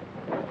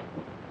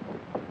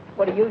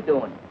 What are you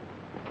doing?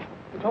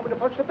 You told me to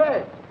punch the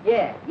bag.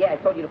 Yeah, I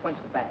told you to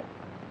punch the bag.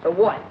 So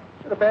what?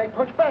 So the bag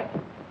punched back.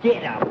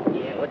 Get out.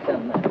 Yeah, what's the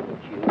matter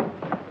with you?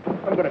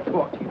 I'm going to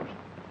talk to you.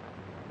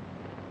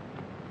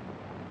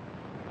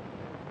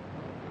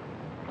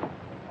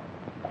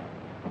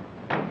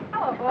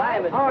 Hello, boy. Hi,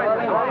 Miss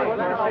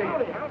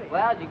Howdy. Corley.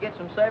 Well, did you get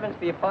some servants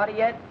for your party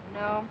yet?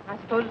 No, I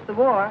suppose it's the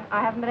war.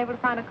 I haven't been able to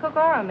find a cook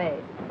or a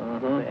maid.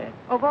 Mm-hmm.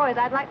 Oh, boys,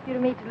 I'd like for you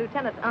to meet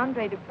Lieutenant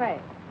Andre Dupre.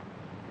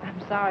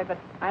 I'm sorry, but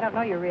I don't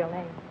know your real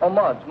name. Oh,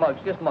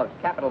 Muggs, just Muggs,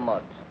 capital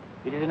Muggs.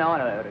 It is an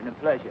honor and a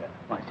pleasure.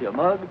 Monsieur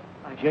Mugg,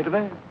 my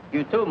gentleman.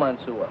 You too,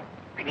 Mansour.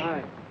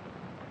 Right.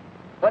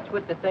 What's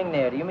with the thing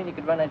there? Do you mean you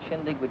could run that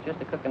shindig with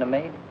just a cook and a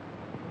maid?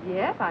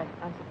 Yes, I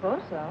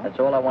suppose so. That's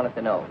all I wanted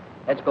to know.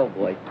 Let's go,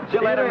 boys. See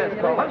you later, Miss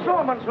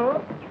Corley.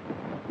 Mansour.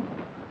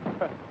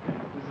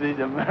 These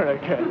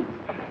Americans.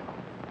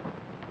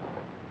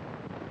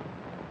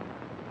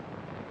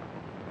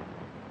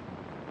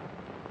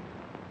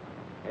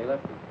 Hey,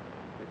 Lefty.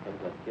 Here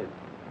comes that kid.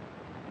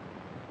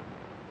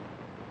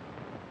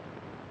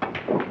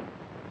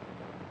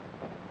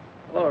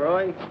 Hello,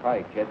 Roy.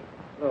 Hi, kid.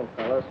 Hello,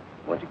 fellas.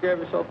 Why don't you grab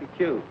yourself your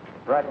cue?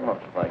 Right him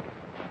up, Spike.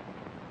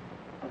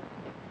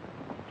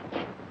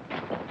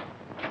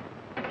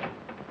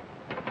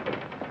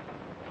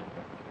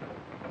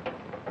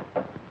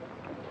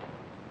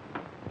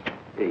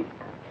 Hey,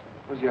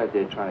 what was your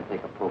idea of trying to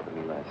take a poke at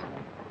me last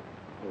night?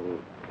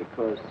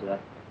 Because,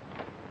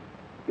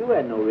 you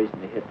had no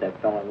reason to hit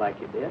that fella like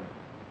you did.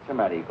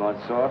 Somebody, you going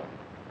soft?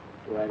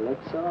 Do I look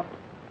soft?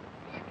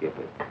 Skip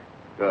it.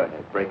 Go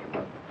ahead, break him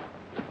up.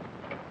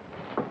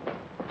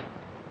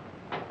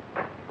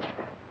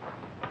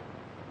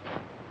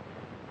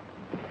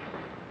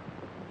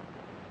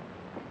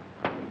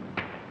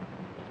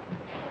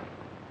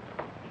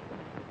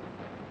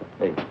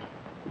 Hey,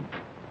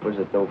 where's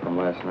the dough from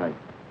last night?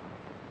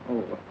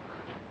 Oh,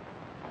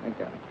 I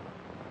got it.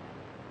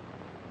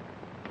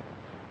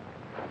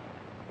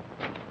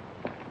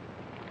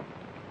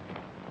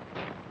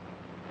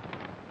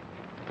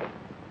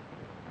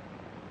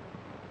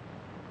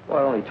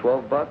 What, only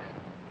 $12? Is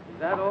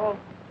that all?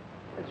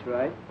 That's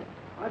right.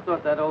 I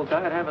thought that old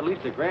guy'd have at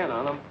least $1,000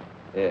 on him.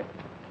 Yeah.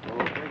 Oh,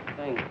 big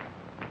thing.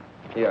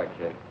 Here,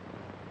 kid.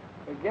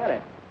 Forget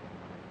it.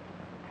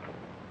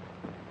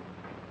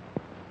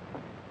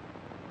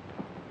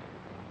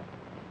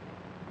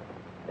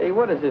 Hey,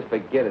 what is this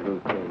forget it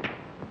routine?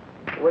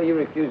 The way you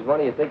refuse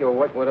money, you think you were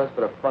working with us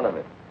for the fun of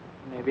it.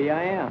 Maybe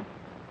I am.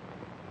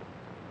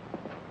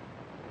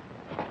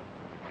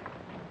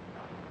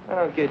 I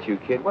don't get you,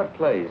 kid. What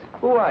plays?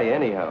 Who are you,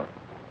 anyhow?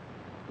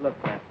 Look,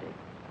 Lefty,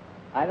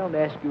 I don't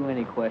ask you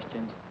any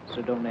questions,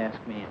 so don't ask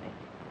me any.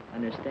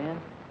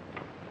 Understand?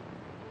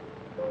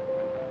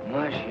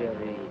 Ma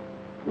chérie,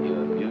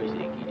 your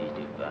music, it is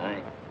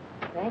divine.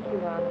 Thank you,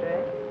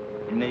 Andre.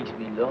 It makes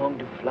me long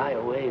to fly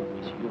away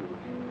with you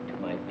to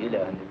my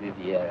villa on the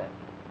Riviera,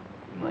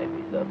 to my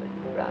beloved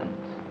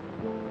France.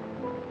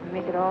 You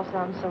make it all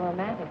sound so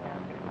romantic, Andre.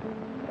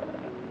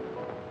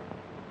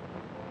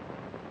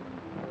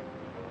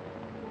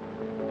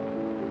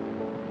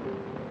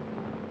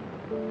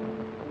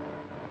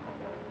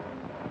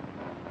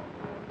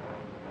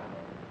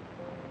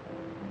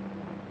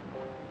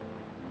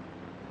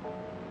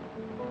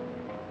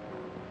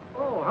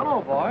 Oh,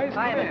 hello, boys.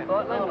 Hi, Come Miss in.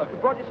 Cortland. Oh, look, we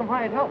brought you some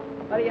hired help.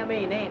 What do you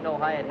mean? There ain't no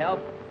hired help.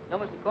 No,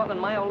 Mr. Cortland,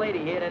 my old lady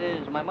here, that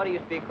is, my mother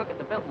used to be a cook at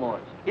the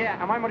Biltmores. Yeah,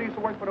 and my mother used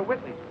to work for the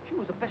Whitleys. She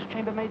was the best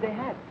chambermaid they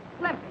had.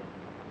 Limpy.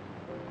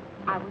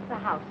 I was the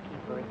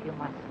housekeeper, if you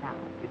must know.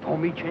 You told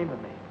me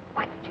chambermaid.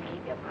 Why did you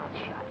keep your mouth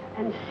shut?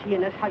 And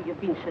seeing as how you've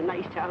been so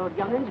nice to our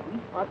young'uns, we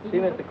thought... See,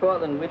 Mr.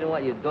 Cortland, we didn't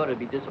want your daughter to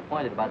be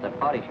disappointed about that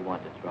party she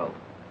wanted to throw.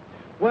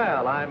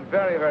 Well, I'm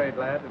very, very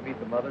glad to meet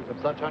the mothers of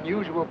such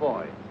unusual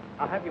boys.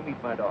 I'll have you meet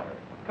my daughter.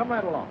 Come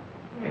right along.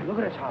 Hey, look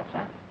at this house,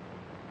 huh?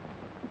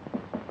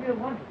 Real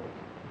wonderful.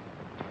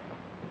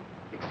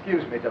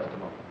 Excuse me just a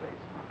moment, please.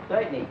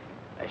 Certainly.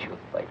 I shall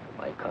fight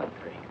for my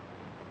country,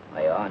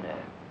 my honor.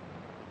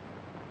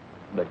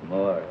 But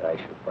more, I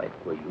shall fight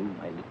for you,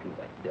 my little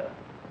white dove.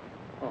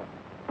 Oh,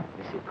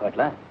 Mr.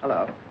 Cortland.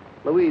 Hello.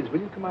 Louise, will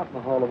you come out in the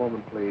hall a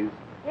moment, please?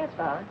 Yes,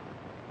 Father.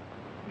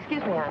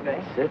 Excuse me,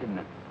 Andre.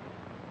 Certainly.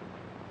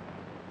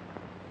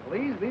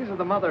 Louise, these are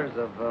the mothers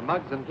of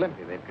Muggs and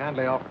Glimpy. They've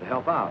kindly offered to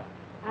help out.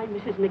 I'm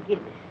Mrs.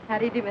 McGinnis. How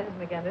do you do, Mrs.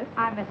 McGinnis?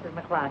 I'm Mrs.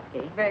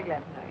 McCloskey. Very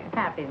glad to know you.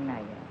 Happy to know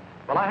you.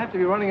 Well, I have to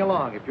be running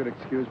along, if you'll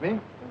excuse me.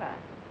 Goodbye.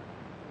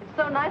 It's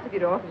so nice of you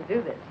to offer to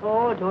do this.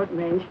 Oh, don't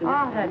mention it.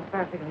 Oh, that's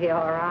perfectly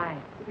all right.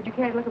 Would you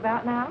care to look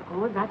about now?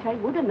 Oh, that I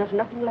would, and there's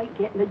nothing like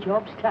getting a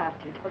job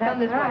started. Well, come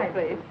this right.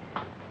 way, please.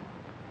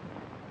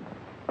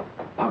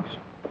 Bugs.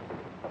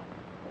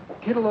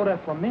 Get a load of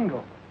that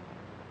flamingo.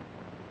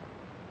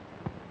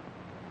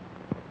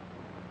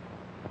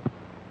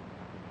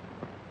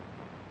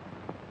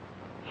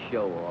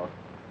 Show off.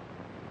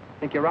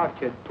 Think you're out,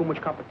 kid. Too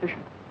much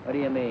competition. What do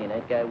you mean?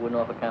 That guy wouldn't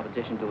offer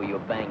competition to a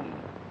Ubangi.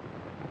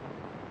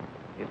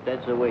 If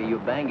that's the way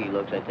Ubangi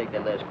looks, I take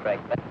that last crack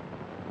back.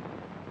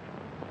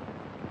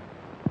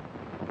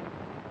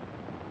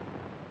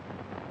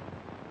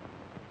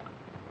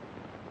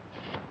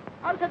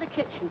 Out to the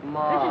kitchen.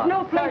 Ma. This is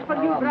no place for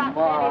you brats.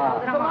 Ma.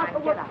 Come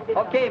on, get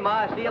out. Okay,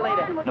 Ma, see you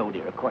later. No,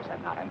 dear, of course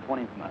I'm not. I'm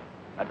phoning from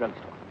a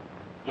drugstore.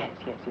 Yes,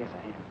 I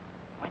am.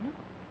 Why not?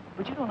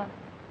 But you don't know.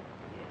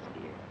 Yes,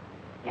 dear.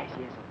 Yes,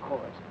 of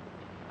course.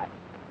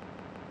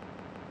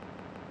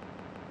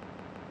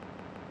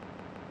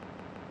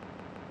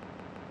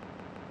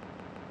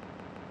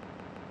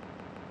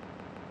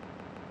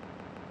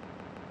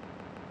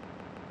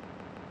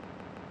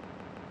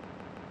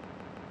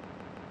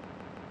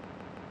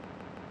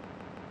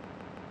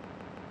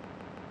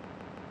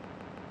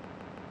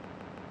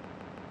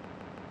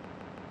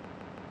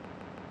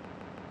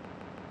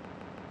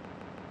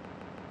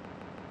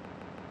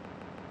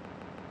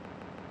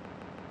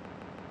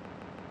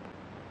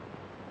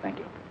 Thank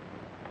you.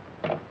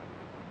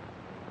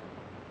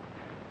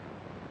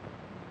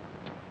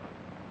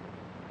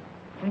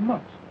 Hey,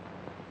 Muggs.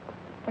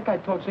 That guy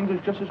talks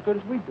English just as good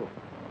as we do.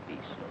 Don't be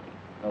silly.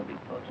 Nobody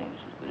talks English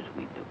as good as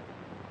we do.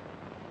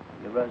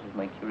 It arouses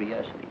my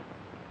curiosity.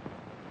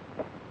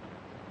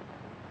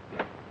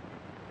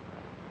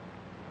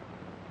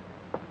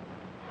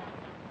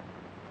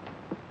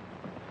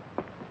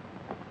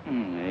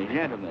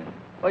 Gentlemen.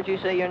 What'd you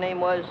say your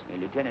name was?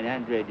 Lieutenant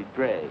Andre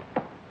Dupre.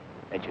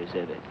 At your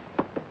service.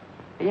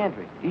 Hey,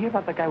 Andre, you hear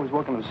about that guy who was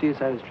walking on the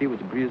seaside of the street with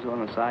the breeze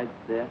on the side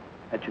there?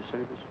 At your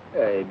service?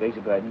 Beg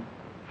your pardon?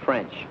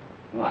 French.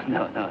 Oh,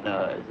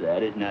 no.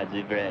 That is not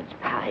the French.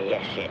 Ah,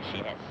 yes.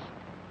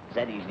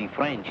 That is the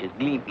French as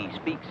Glimpy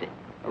speaks it.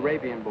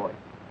 Arabian boy.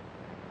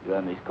 You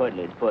are Miss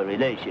Cortland's poor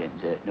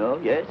relations, no?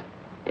 Yes?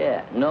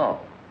 Yeah, no.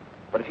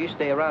 But if you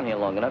stay around here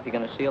long enough, you're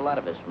going to see a lot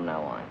of us from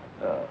now on.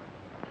 Oh,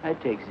 I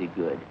take the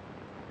good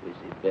with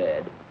the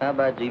bad. How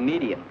about the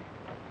medium?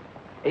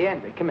 Hey,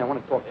 Andre, come here. I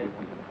want to talk to you.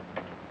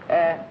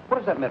 What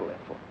is that medal there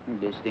for?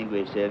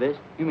 Distinguished service.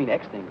 You mean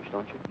extinguished,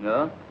 don't you?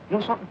 No? You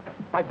know something?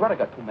 My brother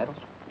got 2 medals.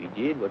 You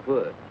did? What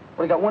for? Well,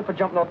 he got one for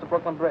jumping off the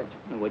Brooklyn Bridge.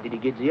 And what did he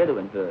get the other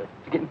one for?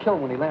 For getting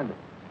killed when he landed.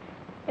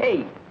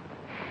 Hey,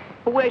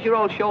 but where's your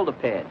old shoulder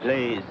pads?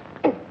 Please.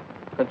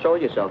 Control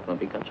yourself,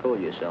 Lumpy. Control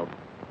yourself.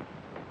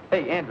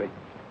 Hey, Andre.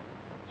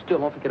 Still,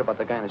 don't forget about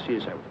the guy on the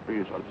seaside with the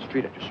breeze on the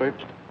street at your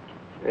service.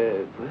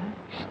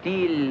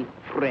 Still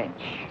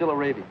French. Still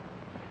Arabian.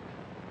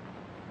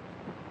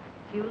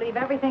 You leave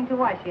everything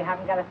to us. You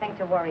haven't got a thing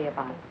to worry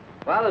about.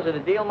 Well, is it a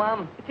deal,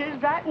 Mom? It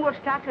is right, and we're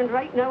starting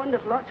right now, and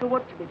there's lots of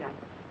work to be done.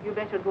 You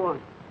better go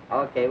on.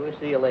 Okay, we'll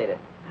see you later.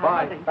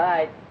 Bye.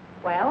 Bye.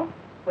 Well,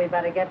 we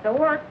better get to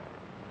work.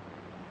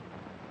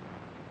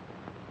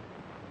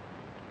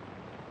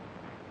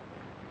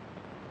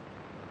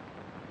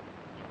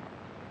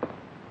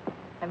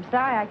 I'm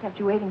sorry I kept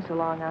you waiting so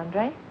long,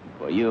 Andre.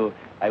 For you,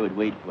 I would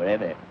wait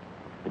forever.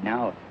 But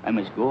now, I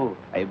must go.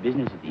 I have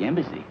business at the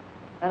embassy.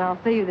 And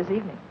I'll see you this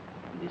evening.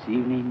 And this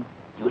evening,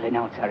 you'll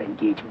announce our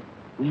engagement.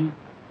 We?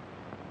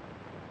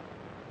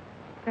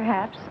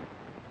 Perhaps.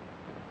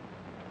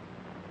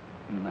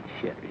 Ma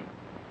chérie.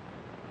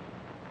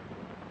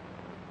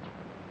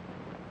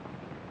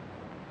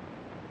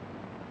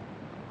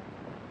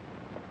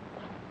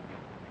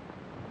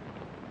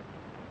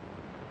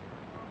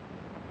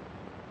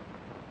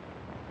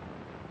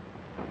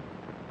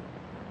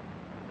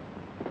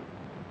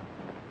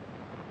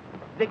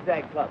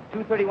 Zigzag Club,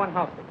 231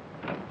 Houston.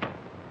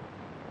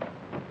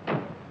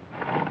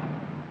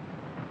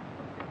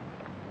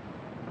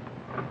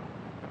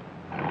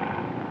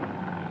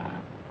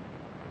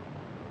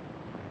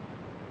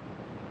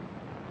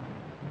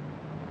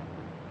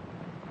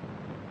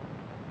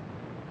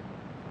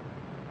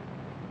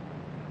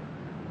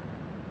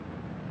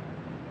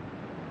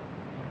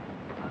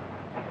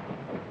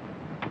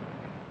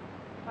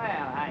 Well,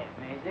 hi,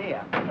 Maisie.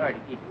 I'm sorry to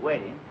keep you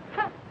waiting.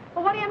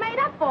 Well, what are you made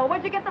up for?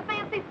 Where'd you get the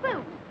fancy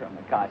suit? From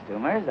the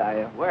costumers,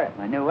 I wear it,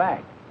 my new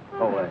act.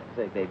 Oh,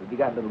 say, baby, we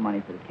got a little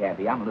money for the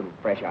cabbie. I'm a little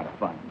fresh out of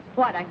funds.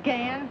 What,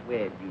 again? Well,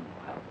 you know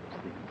how those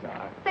things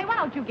are. Say, why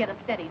don't you get a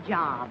steady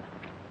job?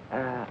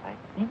 I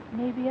think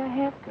maybe I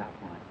have got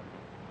one.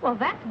 Well,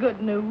 that's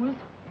good news.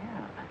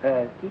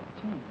 Yeah. Keep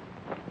the change.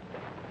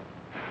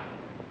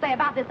 Say,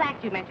 about this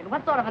act you mentioned,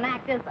 what sort of an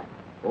act is it?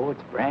 Oh,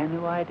 it's a brand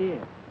new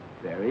idea.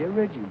 Very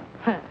original.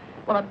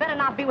 Well, it better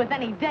not be with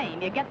any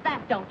dame. You get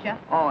that, don't you?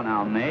 Oh,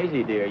 now,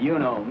 Maisie, dear, you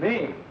know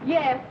me.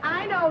 Yes,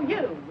 I know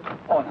you.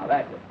 Oh, now,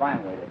 that's a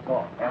fine way to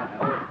talk. Yeah, I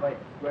always play it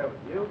square with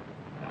you.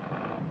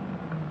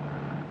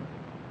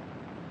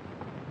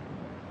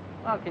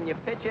 Well, can you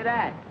picture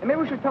that? And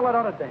maybe we should tell that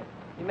other dame.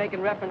 You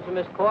making reference to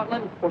Miss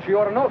Cortland? Well, she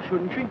ought to know,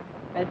 shouldn't she?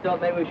 I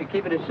thought maybe we should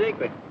keep it a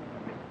secret.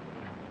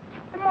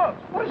 Hey,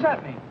 Muggs, what does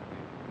that mean?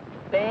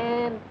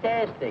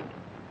 Fantastic.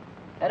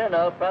 I don't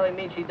know. It probably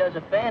means she does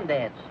a fan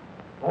dance.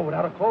 Oh,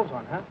 without her clothes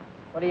on, huh?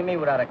 What do you mean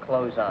without her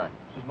clothes on?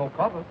 She's no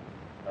cover.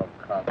 No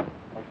cover.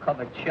 No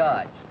cover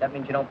charge. That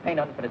means you don't pay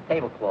nothing for the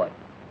tablecloth.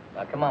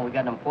 Now, come on, we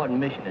got an important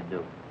mission to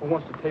do. Who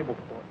wants the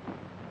tablecloth?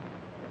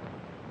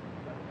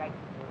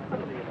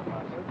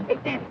 Hey,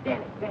 Danny.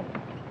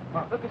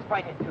 Look who's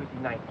fighting Tuesday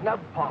night. Snub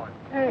Pollen.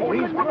 Hey, oh,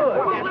 he's good.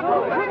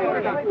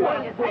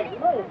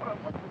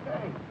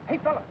 Hey,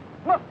 fella,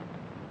 look.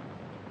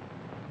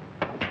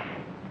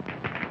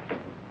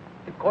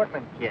 The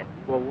Cortland kid.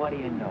 Well, what do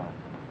you know?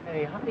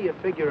 Hey, how do you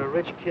figure a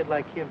rich kid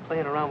like him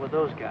playing around with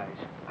those guys?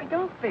 I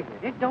don't figure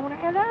it. It don't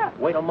add up.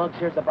 Wait till Muggs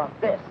hears about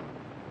this.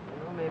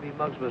 Well, maybe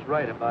Muggs was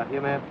right about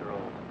him after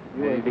all.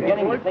 You're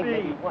beginning to think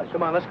maybe he was.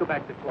 Come on, let's go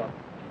back to the club.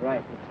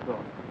 Right, let's go.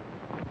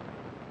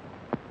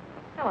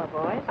 Hello,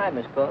 boys. Hi,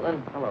 Miss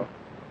Cortland. Hello.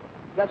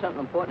 Got something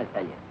important to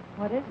tell you.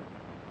 What is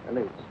it?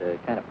 Well,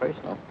 it's kind of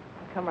personal.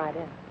 Come right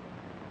in.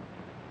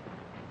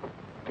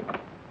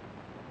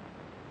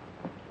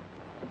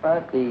 It's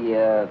about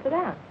the, Sit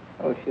down.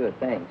 Oh, sure,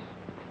 thanks.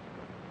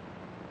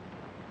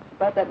 It's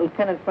about that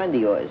lieutenant friend of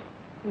yours.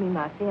 You mean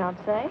my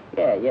fiancé?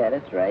 Yeah,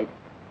 that's right.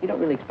 You don't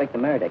really expect to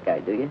marry that guy,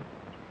 do you?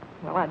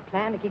 Well, I'd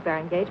planned to keep our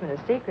engagement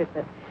a secret,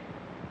 but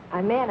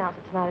I may announce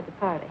it tonight at the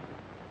party.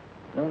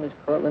 No, Miss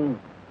Cortland,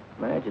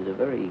 marriage is a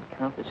very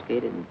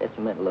complicated and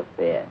detrimental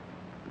affair.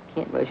 You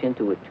can't rush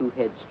into it too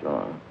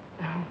headstrong.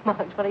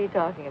 Muggs, what are you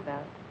talking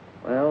about?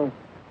 Well,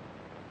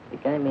 the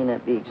guy may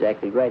not be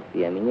exactly right for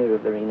you. I mean, you're a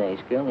very nice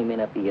girl, and he may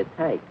not be your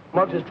type.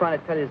 Muggs is trying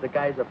to tell you the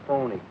guy's a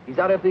phony. He's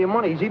out after your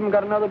money. He's even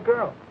got another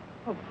girl.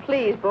 Oh,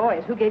 please,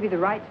 boys, who gave you the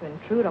right to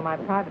intrude on my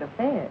private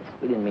affairs?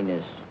 We didn't mean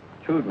to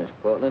intrude, Miss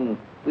Cortland.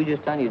 We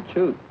just telling you the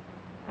truth.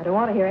 I don't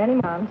want to hear any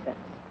nonsense.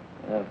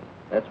 Well,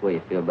 that's the way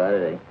you feel about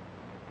it, eh?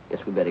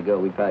 Guess we better go.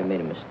 We probably made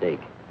a mistake.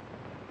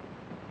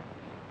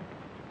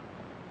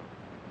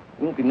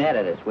 You won't be mad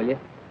at us, will you?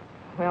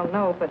 Well,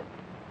 no, but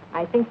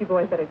I think you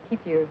boys better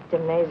keep your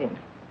gymnasium.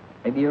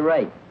 Maybe you're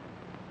right.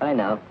 Bye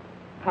now.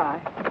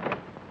 Bye.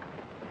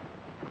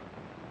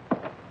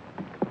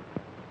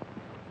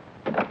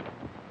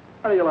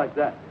 How do you like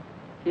that?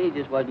 She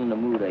just wasn't in the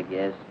mood, I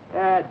guess.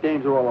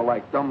 Dames are all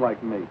alike, dumb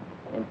like me.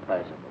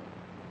 Impossible.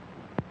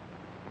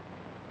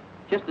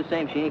 Just the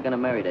same, she ain't gonna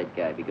marry that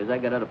guy because I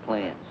got other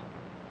plans.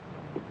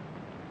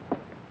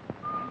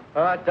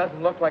 It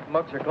doesn't look like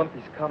Muggs or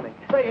Glimpy's coming.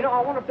 Say, you know,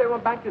 I wonder if they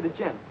went back to the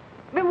gym.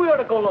 Maybe we ought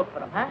to go look for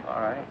them, huh?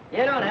 All right.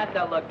 You don't have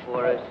to look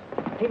for us.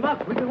 Hey,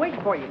 Muggs, we've been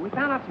waiting for you. We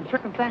found out some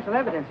circumstantial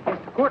evidence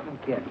against the Cortland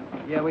kid.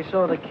 Yeah, we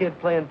saw the kid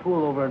playing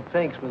pool over in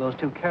Fink's with those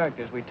two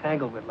characters we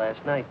tangled with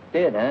last night.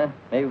 Did, huh?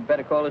 Maybe we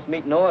better call this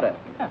meeting in order.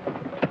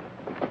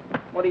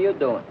 What are you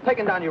doing?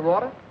 Taking down your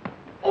order?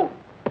 Oh,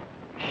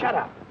 shut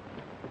up.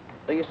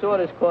 So you saw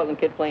this Cortland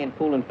kid playing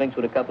pool in Fink's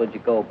with a couple of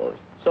Jacobos.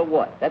 So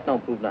what? That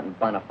don't prove nothing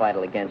bona fide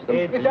against them.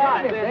 It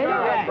does.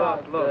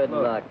 Good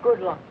luck.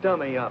 Good luck.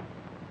 Dummy up.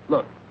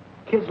 Look,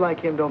 kids like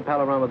him don't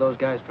pal around with those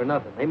guys for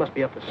nothing. They must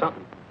be up to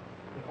something.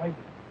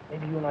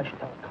 Maybe you and I should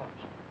tell the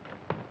cops.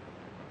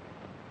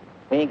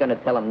 We ain't gonna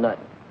tell them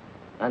nothing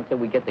until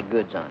we get the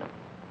goods on them.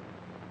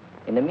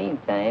 In the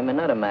meantime,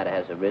 another matter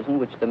has arisen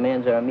which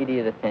demands our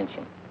immediate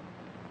attention.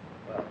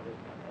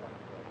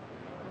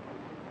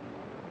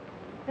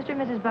 Mr.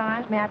 and Mrs.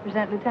 Barnes, may I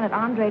present Lieutenant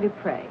Andre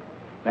Dupre?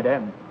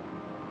 Madame,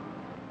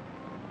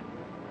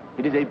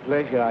 it is a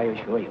pleasure, I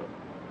assure you.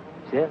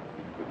 Sir?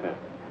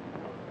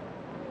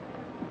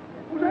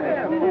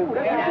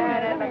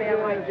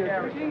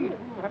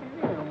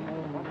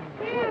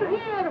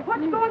 Here,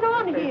 what's going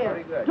on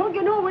here? Don't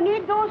you know we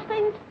need those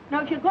things?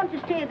 Now, if you're going to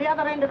stay at the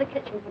other end of the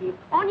kitchen, please.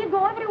 On you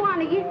go, every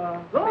one of you.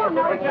 Go on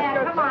now,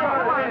 yeah, come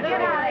on,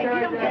 get out of here. You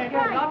don't get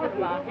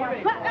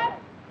right.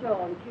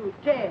 Don't you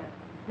dare.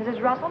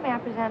 Mrs. Russell, may I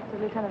present to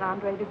Lieutenant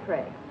Andre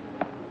Dupre?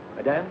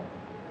 Madame?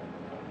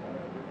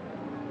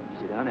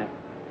 Sit down there.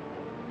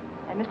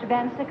 And Mr.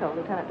 Van Sickle,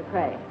 Lieutenant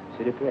Dupre.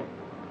 Sit up here.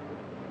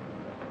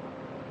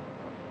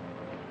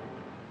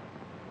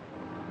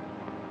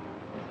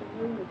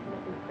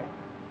 Lieutenant Dupre.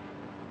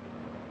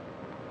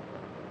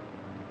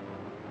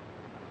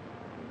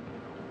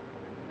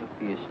 Look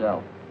for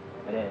yourself.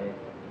 The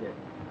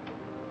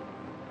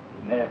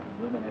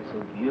American women are so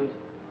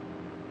beautiful.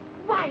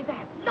 Why,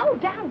 that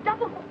low-down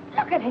double...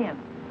 Look at him.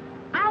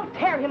 I'll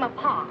tear him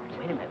apart.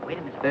 Wait a minute.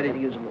 I've got to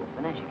use a little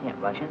finesse. You can't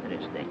rush into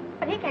this thing.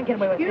 But he can't get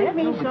away with this. Excuse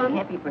me, No, but son. you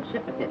can't be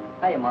precipitate.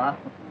 Hiya, Ma.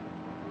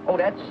 Oh,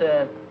 that's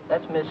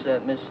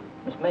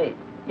Miss Maid.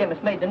 Yeah,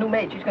 Miss Maid, the new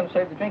maid. She's going to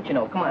serve the drinks, you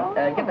know. Come on,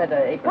 give that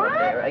apron up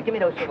there. Give me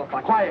those silver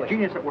foxes. Quiet, quick.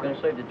 genius at work. Going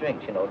to serve the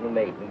drinks, you know. New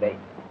maid.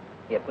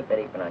 Here, put that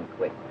apron on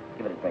quick.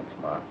 Give her the drinks,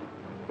 Ma.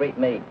 Great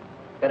maid.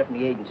 Got it from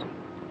the agency.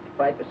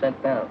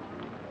 5% down.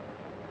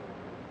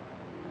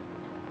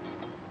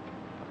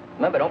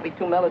 Remember, don't be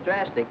too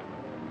melodrastic.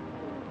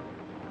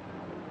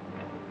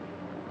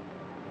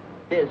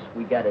 This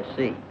we gotta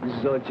see.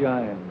 So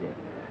charming.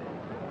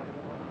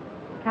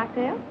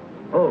 Cocktail?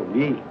 Oh,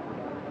 oui.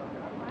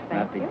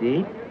 Thank you.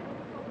 Appetit.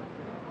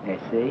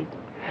 Merci.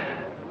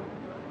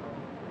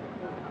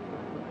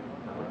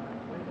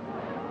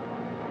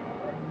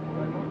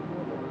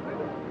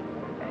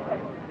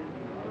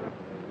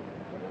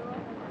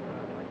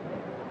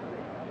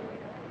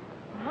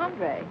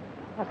 Andre,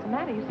 what's the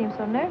matter? You seem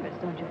so nervous.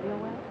 Don't you feel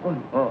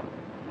well?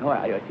 No,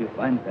 I feel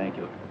fine, thank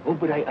you. Oh,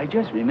 but I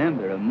just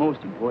remember a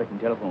most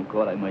important telephone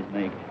call I must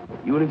make.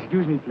 You will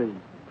excuse me, please?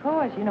 Of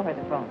course, you know where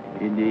the phone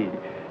is. Indeed.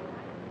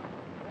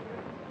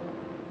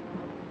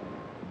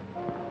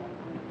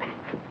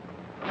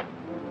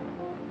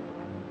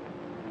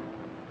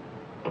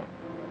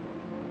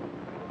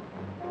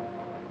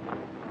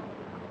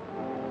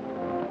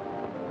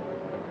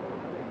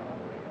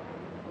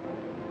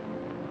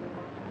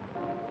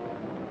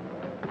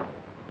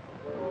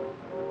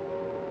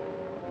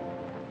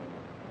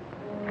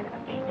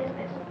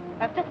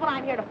 That's just what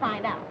I'm here to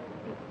find out.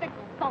 You sick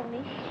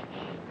phony.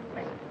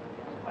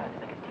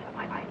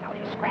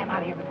 Scram out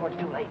of here before it's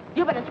too late.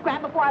 You better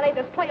scram before I lay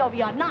this play over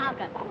your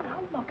noggin. Oh,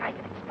 now, look, I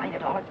can explain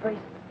it all. It's very...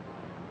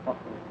 Would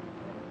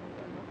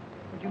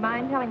you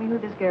mind telling me who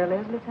this girl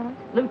is, Lieutenant?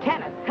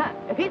 Lieutenant? Huh.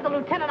 If he's the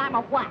lieutenant, I'm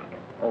a whack.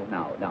 Oh,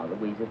 now,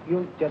 Louise, if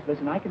you'll just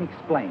listen, I can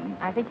explain.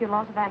 I think your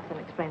loss of accent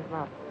explains a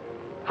lot.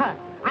 Huh.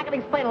 I can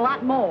explain a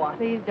lot more.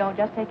 Please don't.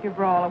 Just take your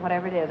brawl or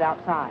whatever it is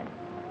outside.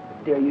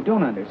 Dear, you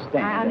don't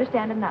understand. I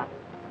understand enough.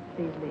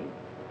 Please leave.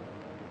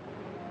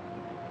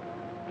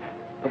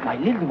 But my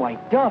little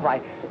white dove,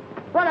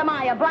 What am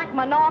I, a black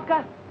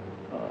Minorca?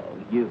 Oh,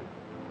 you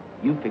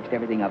fixed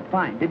everything up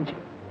fine, didn't you?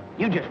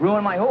 You just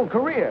ruined my whole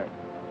career.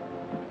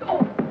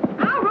 Oh,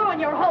 I'll ruin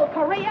your whole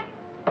career.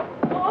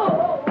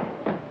 Oh.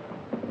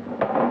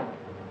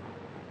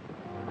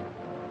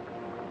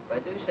 If I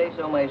do say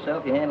so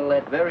myself, you handle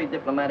that very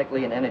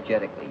diplomatically and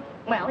energetically.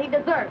 Well, he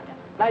deserved it.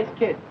 Nice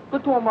kid.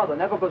 Good to her mother.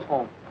 Never goes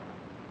home.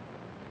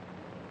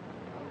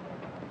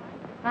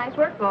 Nice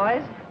work,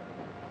 boys.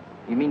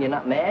 You mean you're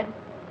not mad?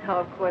 No,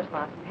 of course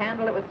not. You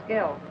handle it with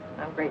skill.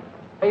 I'm grateful.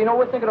 Hey, you know,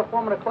 we're thinking of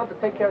forming a club to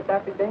take care of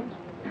taffy dames.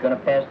 You gonna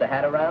pass the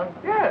hat around?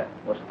 Yeah.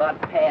 Well,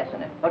 start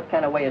passing it. What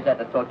kind of way is that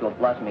to talk to a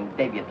blossoming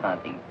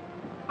debutante?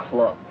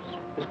 Clubs.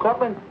 Miss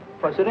Cortland,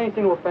 if I said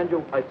anything to offend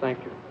you, I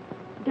thank you.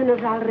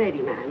 Dinner's all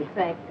ready, ma'am.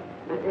 Thank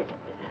you.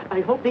 I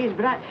hope these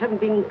brats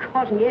haven't been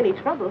causing you any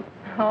trouble.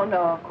 Oh,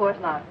 no, of course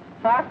not.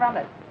 Far from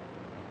it.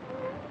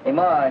 Hey,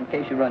 Ma, in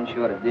case you run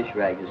short of dish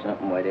rags or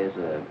something, why, there's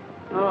a...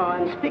 Oh,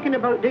 and speaking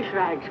about dish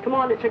rags, come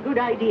on, it's a good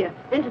idea.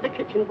 Into the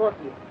kitchen, both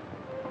of you.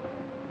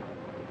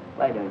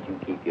 Why don't you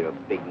keep your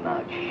big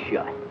mouth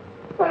shut?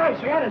 What I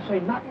say? I didn't say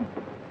nothing.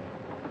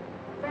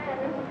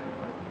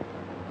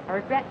 I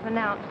regret to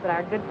announce that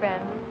our good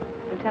friend,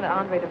 Lieutenant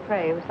Andre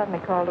Dupre, was suddenly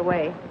called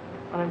away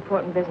on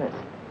important business.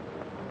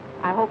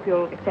 I hope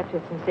you'll accept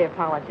his sincere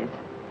apologies.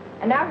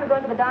 And now if you go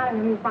to the dining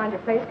room, you'll find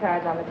your place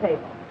cards on the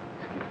table.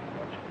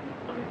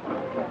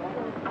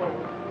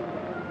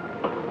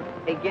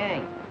 Hey,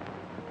 gang.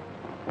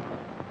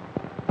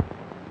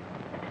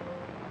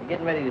 We're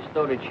getting ready to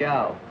stow the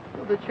chow.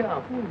 Stow the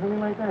chow? Something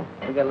like that.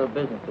 We got a little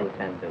business to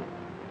attend to.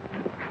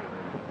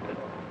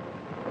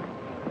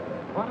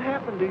 What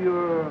happened to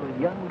your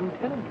young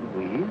lieutenant,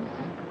 Louise?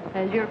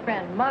 As your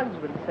friend Muggs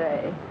would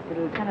say, the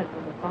lieutenant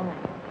was a phony.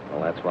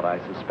 Well, that's what I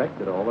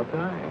suspected all the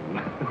time.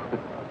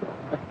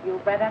 You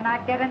better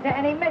not get into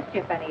any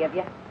mischief, any of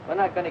you. We're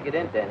not going to get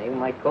into any. We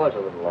might cause a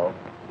little low.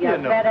 You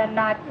better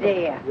not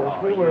dare.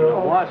 Yes, we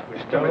will. Watch,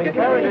 we're still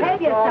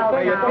Behave yourself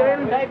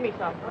now. Save me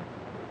some.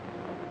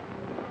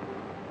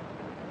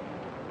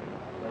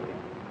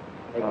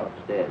 Take him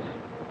upstairs.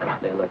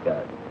 Stay look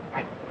out.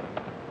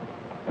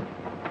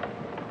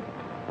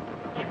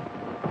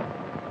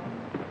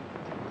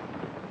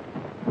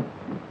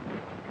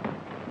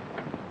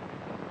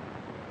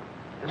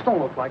 This don't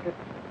look like it.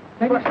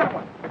 Maybe it's that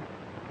one.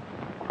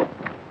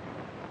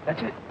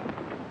 That's it.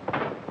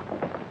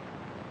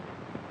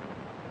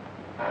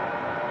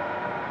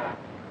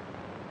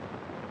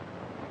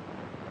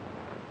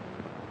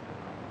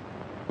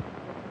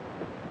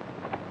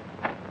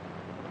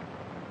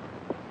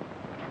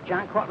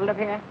 John Cortland live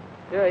here?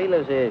 Sure, he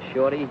lives here,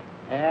 Shorty.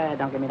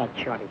 Don't give me that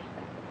shorty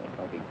stuff.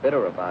 Don't be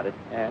bitter about it.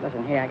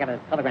 Listen here, I got a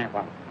telegram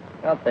for him.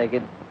 I'll take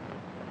it.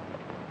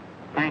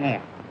 Sign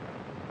here.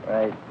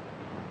 Right.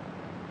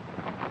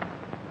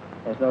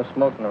 There's no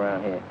smoking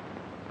around here.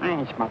 I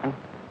ain't smoking.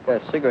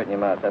 Got a cigarette in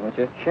your mouth, haven't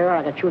you? Sure,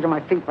 I got shoes on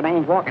my feet, but I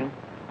ain't walking.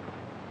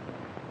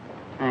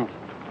 Thanks.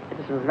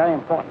 This is very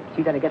important.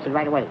 See that he gets it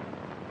right away.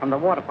 From the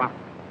War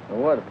Department. The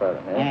War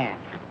Department, eh? Yeah.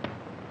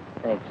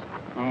 Thanks.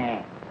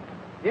 Yeah.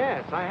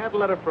 Yes, I had a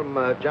letter from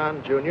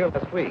John Jr.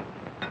 last week.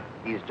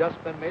 He's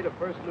just been made a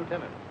first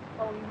lieutenant.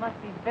 Oh, you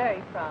must be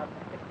very proud,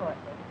 Mr.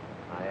 Cortland.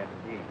 I am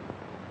indeed.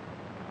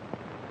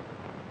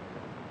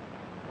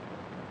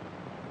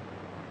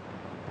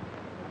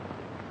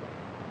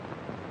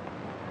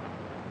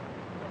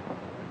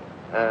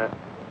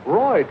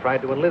 Roy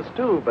tried to enlist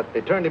too, but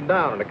they turned him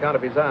down on account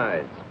of his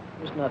eyes.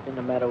 There's nothing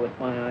the matter with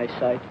my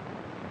eyesight.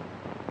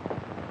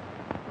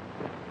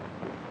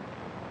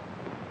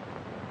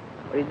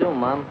 What are you doing,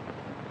 Mom?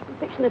 I'm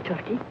fixing a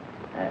turkey.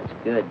 That's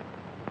good.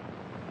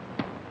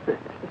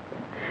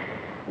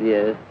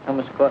 Yeah, tell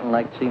Mr. Cortland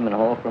like to see him in the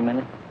hall for a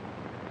minute?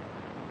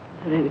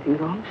 Is there anything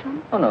wrong,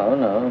 son? Oh,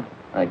 no,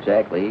 not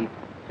exactly.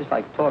 Just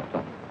like to talk to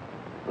him.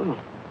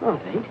 Oh, all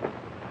right.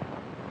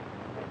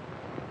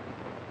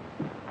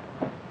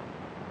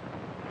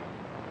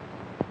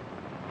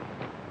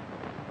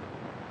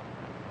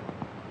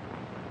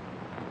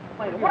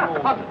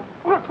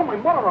 What? Come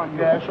on, water on you.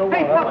 Yeah, so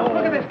Hey, what? fellas,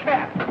 look at this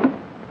cat.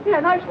 Yeah,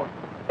 nice one.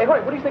 Hey,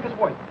 Hoyt, what do you think it's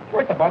worth?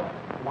 Worth the buck.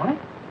 You want it?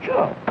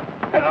 Sure.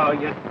 Oh,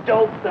 you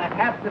dope. The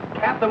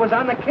cap that was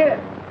on the kid.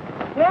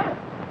 Yeah.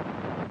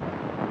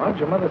 Mudge,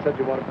 your mother said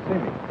you wanted to see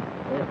me.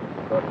 Yes,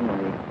 Mr. Cortland,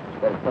 I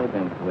got a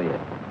telegram for you.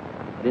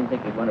 I didn't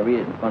think you'd want to read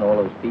it in front of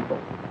all those people.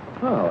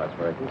 Oh, that's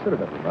very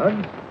considerate of you,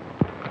 Mudge.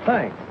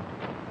 Thanks.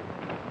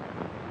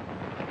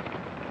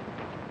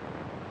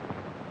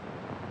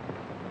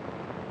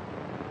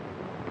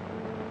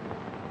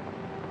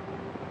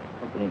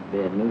 Hope it ain't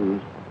bad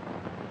news.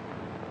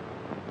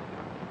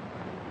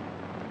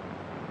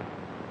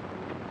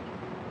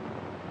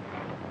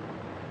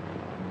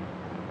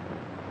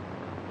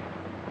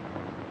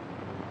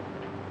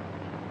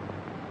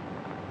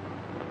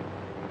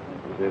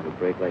 Deserve a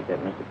break like that,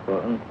 Mr.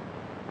 Cortland.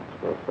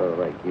 For a fellow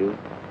like you.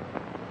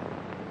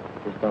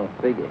 Just don't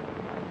figure.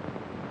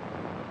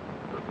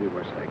 Could be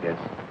worse, I guess.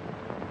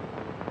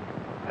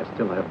 I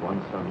still have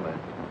one son left.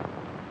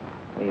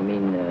 You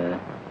mean,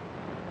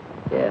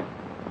 yeah,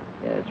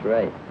 that's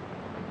right.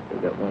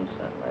 Still got one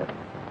son left.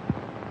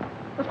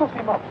 Let's go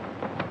see Mom.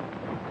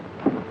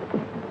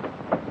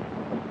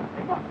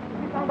 Hey,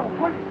 Mom, we found out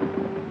what?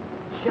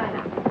 Shut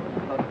up.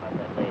 We'll talk about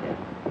that later.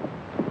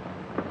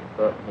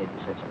 Cortland need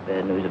to set some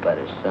bad news about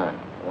his son.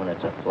 The one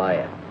that's a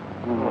flyer.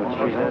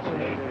 Oh, geez, that's a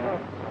shame.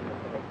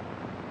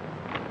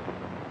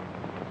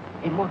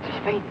 Hey, Mark,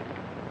 he's fainted.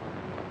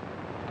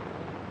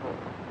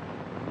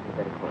 You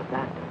better call a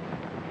doctor.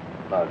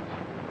 Mudge,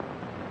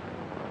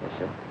 Yes,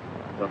 sir.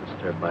 don't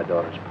disturb my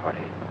daughter's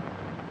party.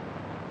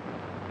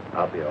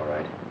 I'll be all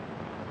right.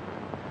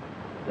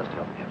 Just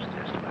help me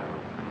upstairs to my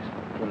room, please.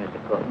 See,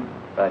 Mr. Cortland,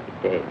 Dr.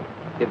 Dave.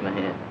 Give him a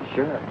hand.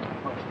 Sure.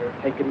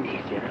 Take it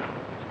easy now.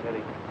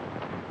 Steady.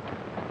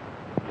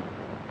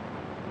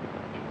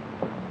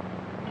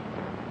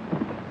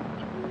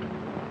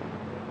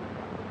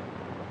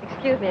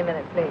 Excuse me a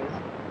minute, please.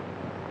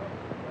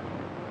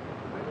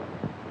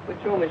 Which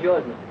room is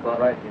yours, Mr.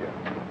 Cortland? Right here.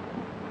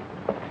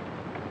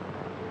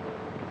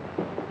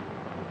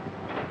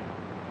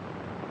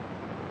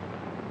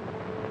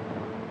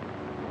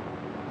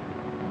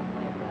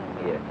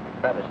 Here.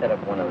 Try to set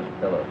up one of those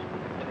pillows.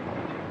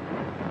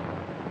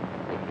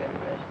 Take that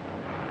rest.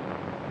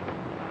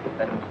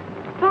 Better,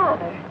 Mr.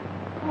 Father,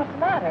 what's the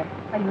matter?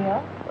 Are you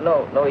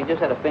ill? No, he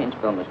just had a faint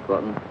spell, Miss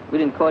Cortland. We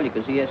didn't call you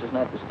because he asked us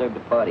not to disturb the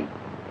party.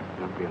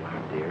 Don't be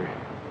alarmed, dear.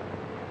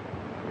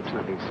 It's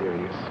nothing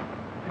serious.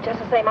 Just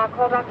the same, I'll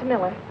call Dr.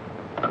 Miller.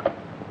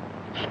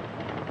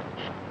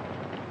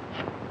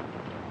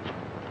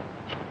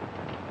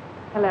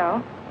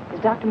 Hello? Is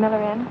Dr.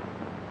 Miller in?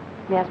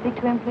 May I speak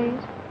to him, please?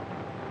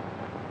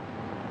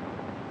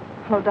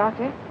 Hello,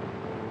 Doctor?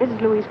 This is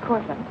Louise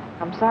Cortland.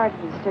 I'm sorry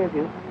to disturb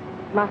you.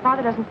 My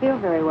father doesn't feel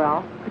very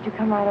well. Could you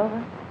come right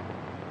over?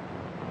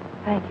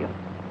 Thank you.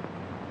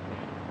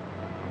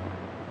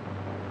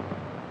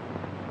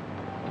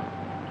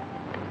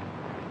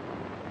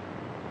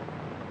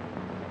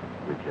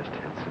 We just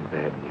had some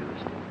bad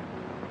news.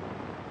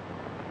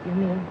 You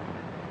mean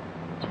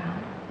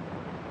John?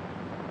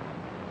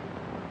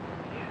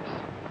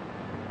 Yes.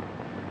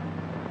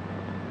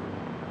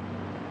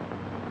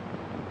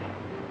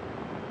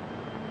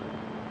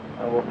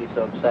 I won't be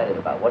so excited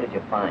about. What did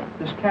you find?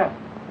 This cap.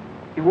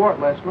 He wore it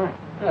last night.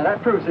 Yeah,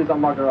 that proves he's a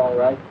mugger, all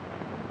right.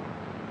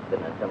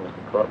 Didn't I tell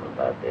Mr. Cortland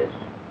about this?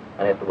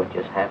 Right after what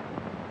just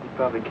happened. He'd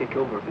probably kick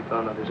over if he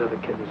found out his other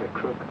kid was a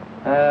crook.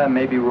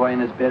 Maybe Roy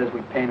ain't as bad as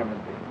we paint him to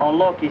be. Oh,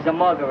 look, he's a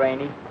mugger,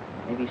 ain't he?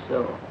 Maybe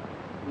so.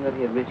 You ever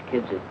hear rich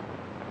kids that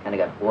kind of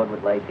got bored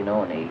with life, you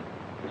know, and they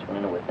just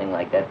went into a thing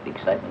like that, the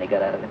excitement they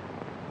got out of it?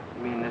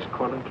 You mean this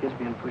Cortland kid's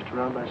being pushed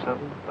around by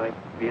something? Like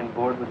being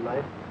bored with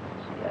life?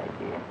 That's the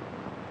idea.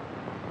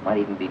 Might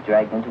even be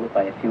dragged into it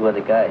by a few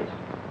other guys.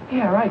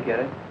 Yeah, I get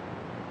it.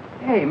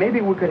 Hey, maybe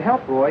we could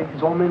help Roy.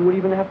 His old man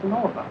wouldn't even have to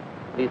know about it.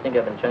 What do you think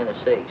I've been trying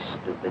to say,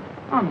 stupid?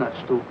 I'm not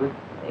stupid.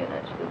 You're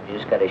not stupid. You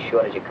just got as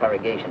short as your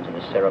corrugations in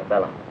the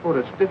cerebellum. Oh,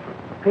 that's different.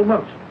 Hey,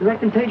 look, is that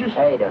contagious?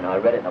 I don't know. I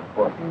read it in a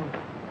book.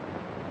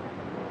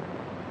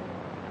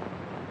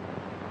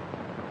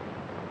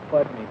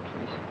 Pardon me,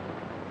 please.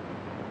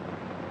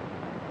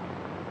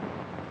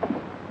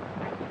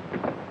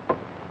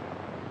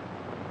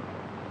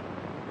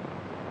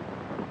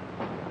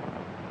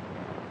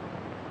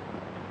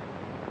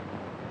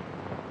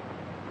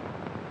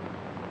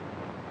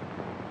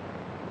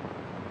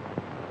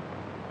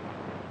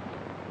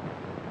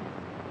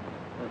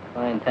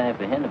 time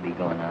for him to be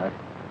going out.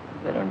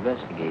 Better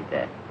investigate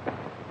that.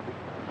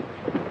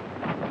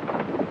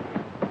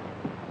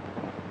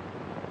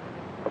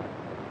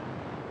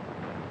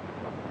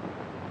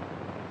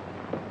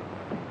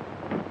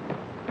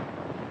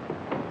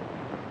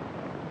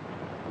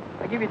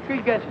 I give you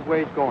 3 guesses where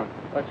he's going.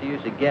 What's the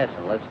use of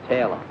guessing? Let's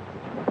tail him.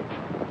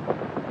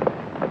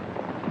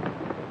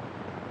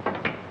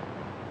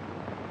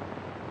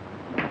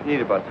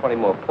 Need about 20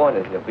 more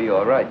pointers, you'll be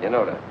all right, you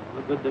know that.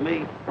 Look good to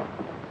me.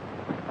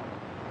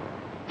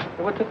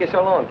 Hey, what took you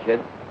so long,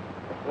 kid?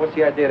 What's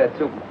the idea of that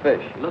soup and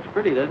fish? He looks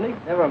pretty, doesn't he?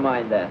 Never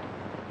mind that.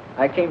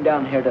 I came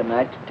down here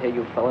tonight to tell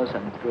you fellas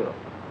I'm through.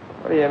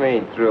 What do you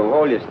mean, through?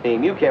 Hold your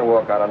steam. You can't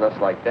walk out on us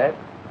like that.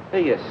 Be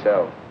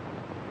yourself.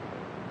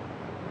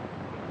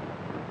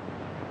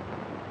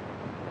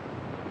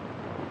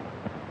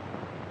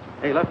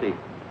 Hey, Lefty,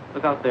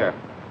 look out there.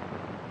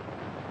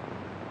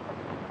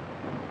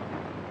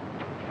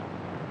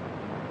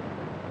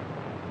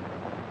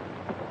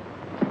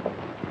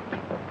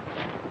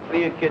 What do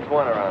you kids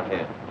want around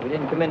here? We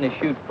didn't come in to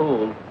shoot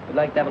pool. We'd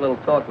like to have a little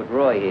talk with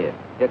Roy here.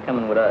 You're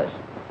coming with us.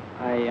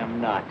 I am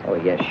not. Oh,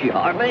 yes, you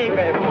are. What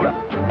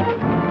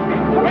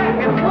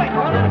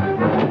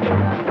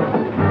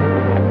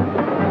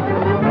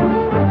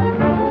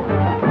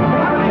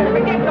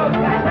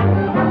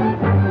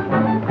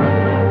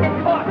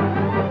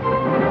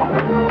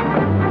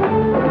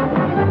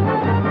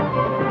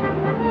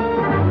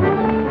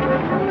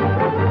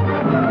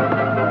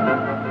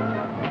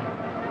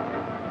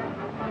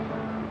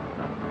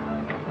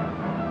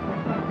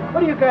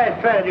are you guys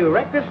trying to do,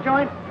 wreck this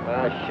joint?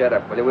 Ah, shut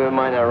up, will you? We were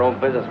minding our own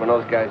business when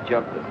those guys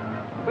jumped us.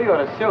 We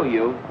ought to sue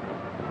you.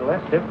 Well,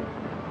 that's different.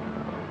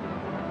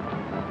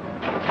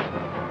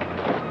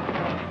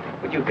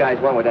 What you guys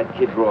want with that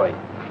kid Roy?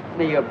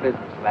 None of your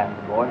business, Latin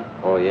boy.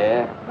 Oh,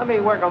 yeah? Let me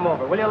work him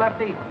over, will you,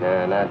 Lefty?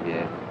 Nah, not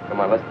yet. Come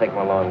on, let's take him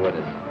along with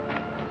us.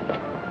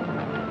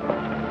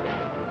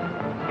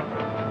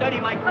 Study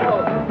my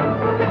clothes.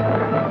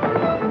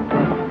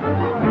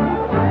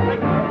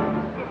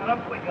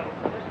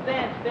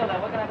 Stand still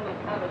now. We're going to have a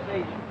little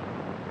conversation.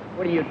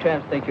 What do you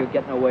tramps think you're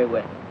getting away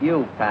with?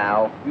 You,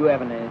 pal. You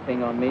haven't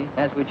anything on me.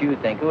 That's what you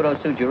think. Who are those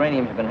two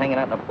geraniums you've been hanging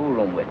out in the pool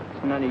room with?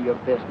 It's none of your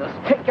business.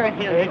 Take your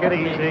hands Take off it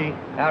me. easy.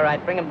 All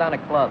right, bring him down to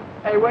club.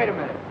 Hey, wait a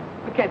minute.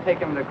 We can't take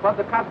him to the club.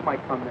 The cops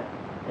might come there.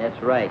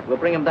 That's right. We'll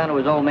bring him down to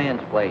his old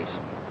man's place.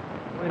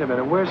 Wait a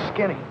minute, where's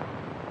Skinny?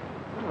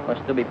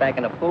 Must still be back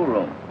in the pool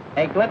room.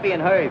 Hey, Clippy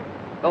and Herb,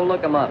 go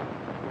look him up.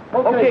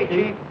 Okay,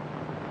 Chief.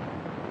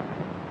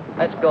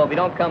 Let's go. If you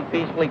don't come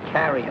peacefully,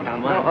 carry him.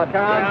 Come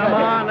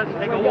on, let's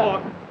take a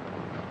walk.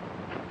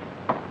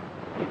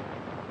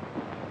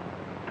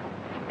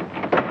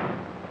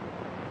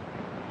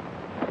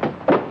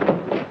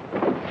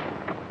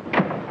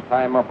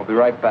 Tie him up. We'll be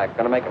right back.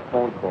 Gonna make a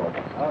phone call.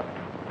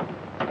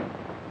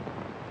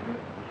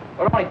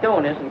 We're only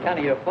doing this in kind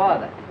of your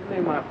father.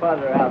 Leave my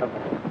father out of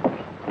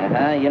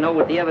it. You know,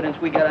 with the evidence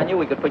we got on you,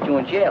 we could put you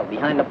in jail,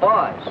 behind the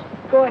bars.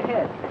 Go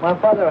ahead. My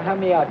father will have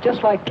me out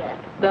just like that.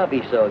 Don't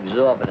be so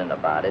exorbitant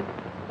about it.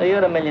 So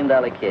you're the $1 million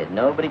kid.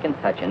 Nobody can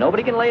touch you.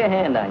 Nobody can lay a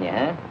hand on you,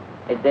 huh?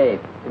 Hey,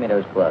 Dave, give me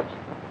those gloves.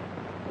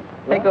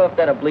 Take off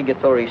that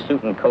obligatory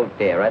suit and coat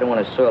there. I don't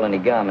want to soil any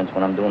garments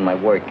when I'm doing my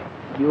work.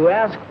 You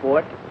asked for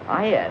it.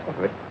 I asked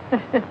for it.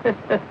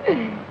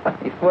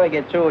 Before I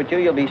get through with you,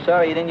 you'll be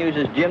sorry you didn't use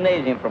this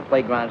gymnasium for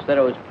playground instead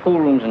of those pool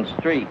rooms and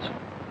streets.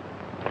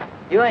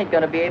 You ain't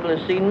gonna be able to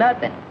see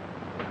nothing.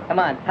 Come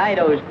on, tie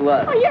those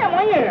gloves. Oh, yeah,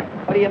 why, yeah.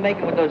 What are you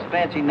making with those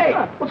fancy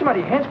nails? Hey, what's the matter?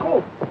 Your hands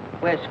cold?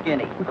 Where's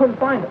Skinny? We couldn't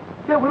find him.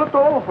 Yeah, we looked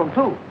all over for him,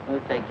 too.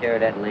 We'll take care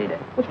of that later.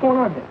 What's going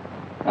on there?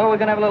 Oh, we're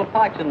gonna have a little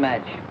boxing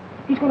match.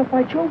 He's gonna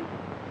fight you?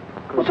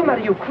 What's the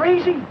matter? You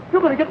crazy?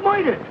 You're gonna get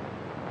murdered.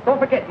 Don't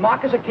forget,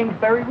 Marcus of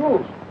Kingsbury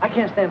rules. I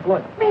can't stand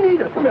blood. Me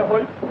neither. Come here,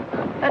 boy.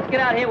 Let's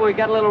get out here where we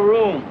got a little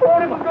room. Oh,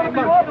 this is gonna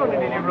be awful. You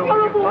don't need any room.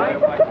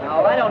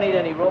 No, I don't need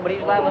any room, but he's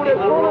liable to need a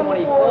little room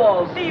when he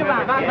falls. See you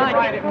around. I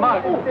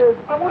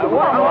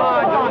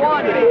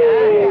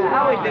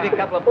always did a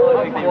couple of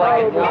falls before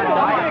I get warmed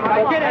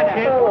up. Get in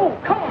there.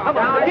 Come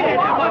on. Get in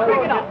there.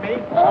 Pick it up.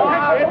 You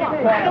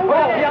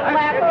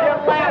laugh.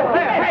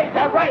 Hey,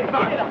 that's right.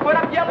 Put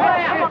up your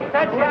laugh.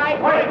 That's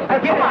right.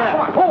 Get in there.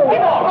 Oh,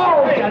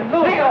 you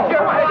lose.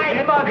 You're right.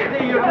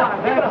 See you now.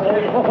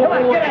 Come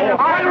on, get in there.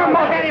 I don't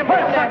know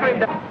anybody.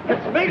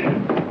 It's me.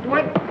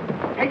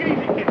 Take it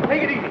easy, kid.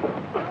 Take it easy.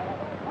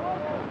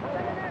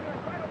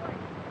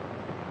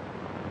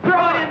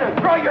 Throw it in there.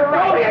 Throw your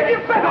right. Throw it in. You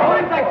better. Oh,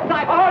 it's like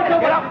sniper. Oh, do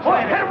it up.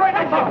 Hit him right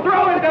now.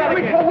 Throw it down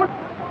again.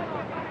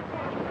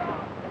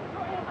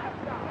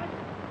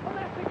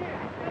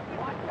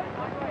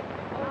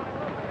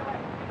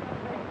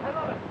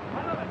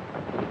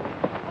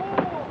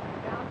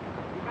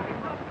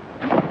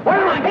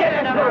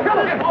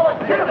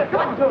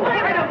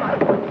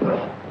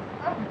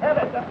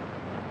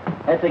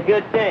 That's a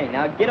good thing.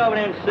 Now get over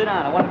there and sit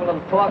down. I want to have a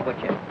little talk with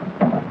you.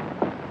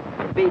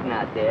 You're beating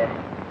out there.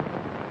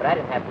 But I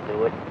didn't have to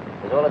do it.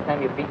 Because all the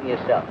time you're beating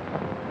yourself.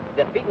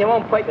 You're beating your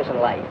own purpose in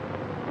life.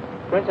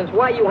 For instance,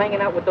 why are you hanging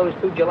out with those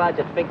two gelads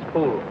at Fink's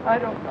pool? I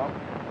don't know.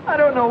 I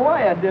don't know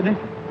why I did it.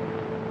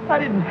 I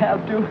didn't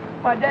have to.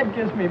 My dad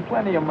gives me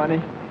plenty of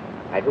money.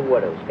 Who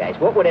were those guys?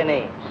 What were their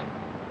names?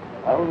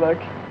 Oh, look.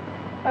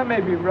 I may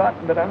be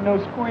rotten, but I'm no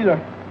squealer.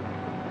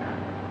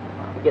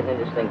 You're getting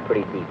into this thing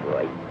pretty deep,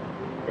 Roy.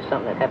 There's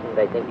something that happened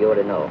that I think you ought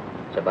to know.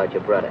 It's about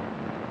your brother.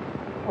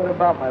 What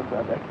about my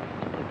brother?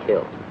 He's been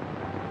killed.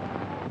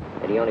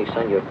 You're the only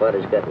son your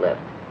father's got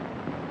left.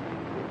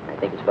 I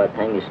think it's about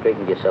time you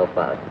straightened yourself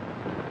out.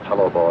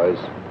 Hello, boys.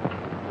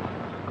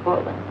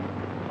 Cortland,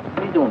 what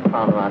are you doing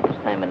prowling around this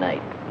time of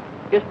night?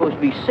 You're supposed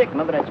to be sick.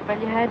 Remember that spell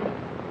you had?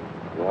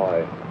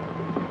 Why?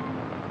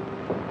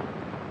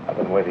 I've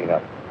been waiting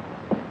up.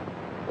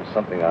 There's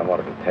something I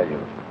wanted to tell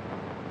you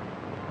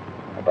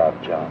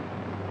about John.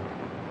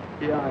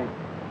 Yeah,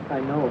 I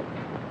know.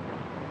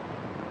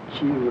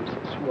 She was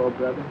a swell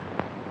brother.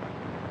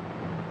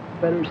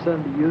 Better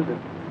son to you than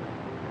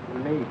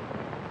me.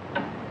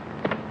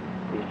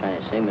 He's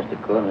trying to say, Mr.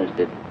 Cortland, is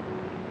that...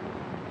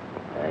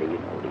 you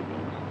know what he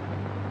means.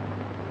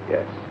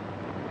 Yes.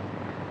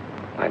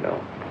 I know.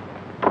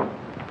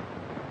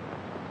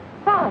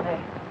 Father,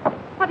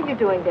 what are you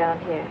doing down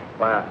here?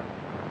 Why,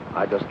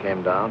 I just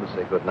came down to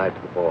say good night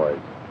to the boys.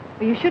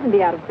 Well, you shouldn't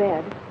be out of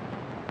bed.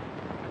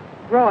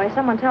 Roy,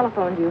 someone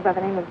telephoned you by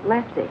the name of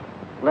Lefty.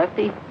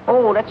 Lefty?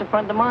 Oh, that's a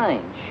friend of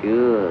mine.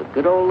 Sure,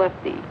 good old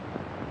Lefty.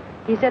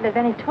 He said if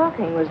any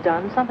talking was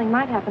done, something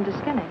might happen to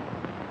Skinny.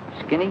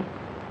 Skinny?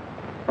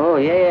 Oh,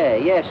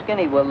 yeah,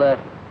 Skinny. Well,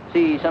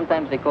 see,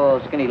 sometimes they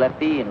call Skinny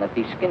Lefty and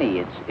Lefty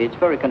Skinny. It's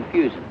very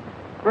confusing.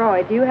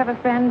 Roy, do you have a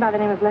friend by the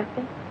name of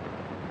Lefty?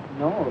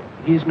 No,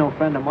 he's no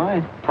friend of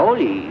mine. Told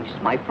you,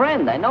 he's my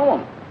friend. I know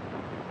him.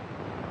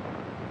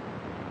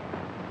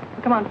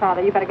 Well, come on,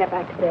 Father, you better get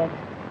back to bed.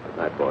 Good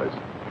night, boys.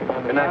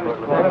 Good night,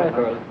 Mr.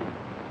 Cortland.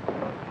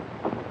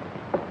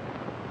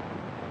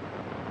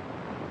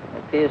 It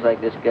appears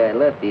like this guy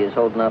Lefty is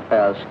holding our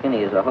pal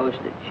Skinny as a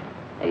hostage.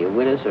 Are you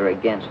with us or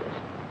against us?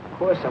 Of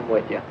course I'm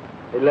with you.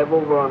 They live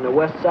over on the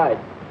west side.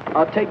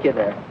 I'll take you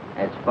there.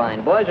 That's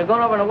fine. Boys, we're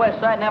going over on the west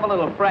side and have a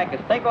little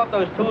practice. Take off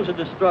those tools of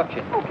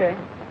destruction. Okay.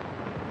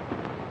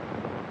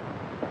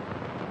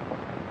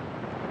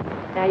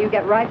 Now you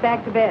get right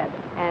back to bed.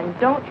 And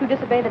don't you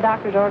disobey the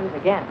doctor's orders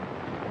again.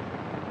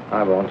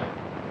 I won't.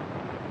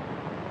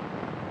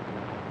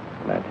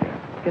 Good night, dear.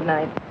 Good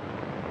night.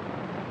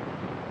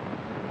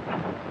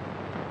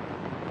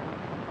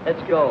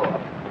 Let's go.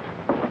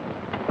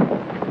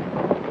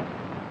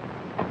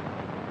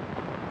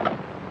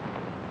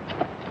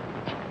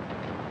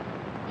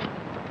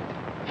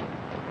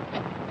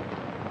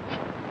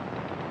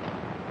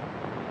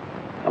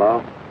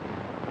 Hello?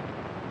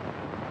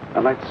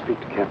 I'd like to speak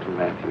to Captain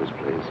Matthews,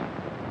 please.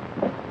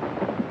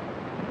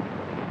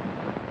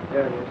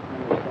 There it is.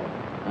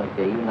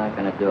 Okay, you're not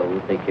going to do it.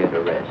 We'll take care of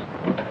the rest.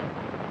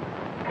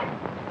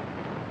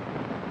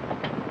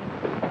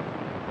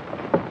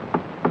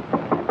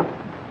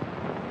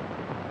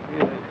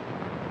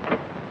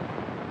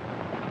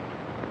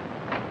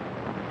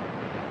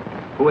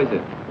 Who is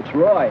it? It's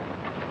Roy.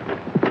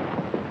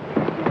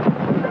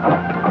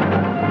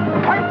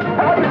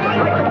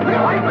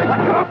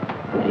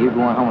 Now, you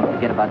go on home and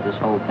forget about this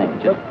whole thing.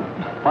 Just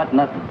what?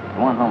 Nothing.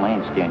 Go on home. I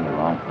ain't steering you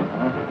wrong.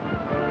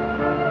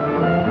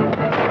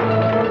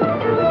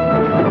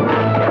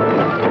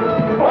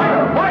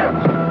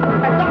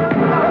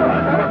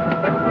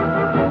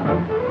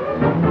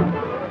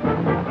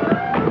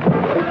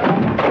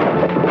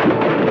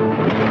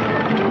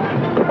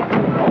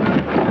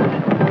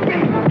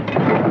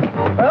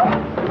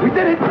 We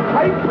did it!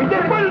 We did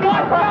it! What are you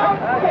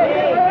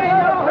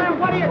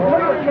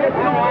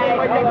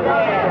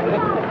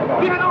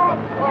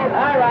doing?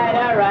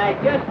 All right.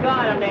 Just go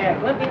on there.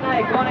 Lippy and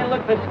I go on and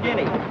look for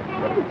Skinny.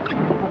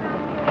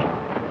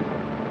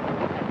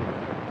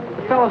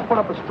 The fellas put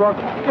up a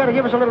struggle. You gotta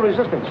give us a little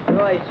resistance.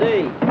 So I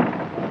see.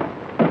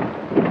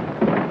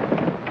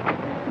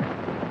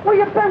 Where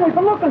you been? We've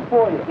been looking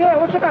for you. Yeah,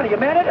 what's the matter? You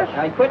mad at us?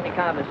 I quit the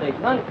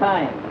conversation.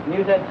 Untie him. You can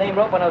use that same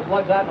rope when those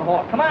lugs out in the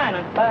hall. Come on,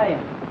 untie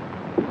him.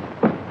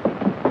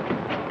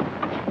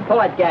 Pull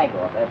that gag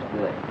off. That's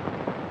good.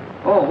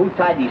 Oh, who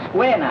tied these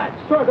square knots?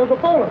 Sir, there's a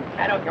bowling.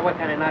 I don't care what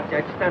kind of knots you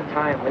are. Just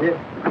untie him, will you?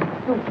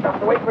 You stop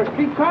to wait for a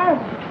streetcar?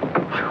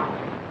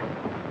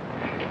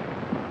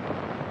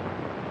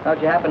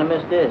 How'd you happen to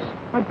miss this?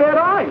 My bad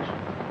eyes.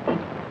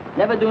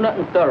 Never do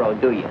nothing thorough,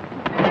 do you?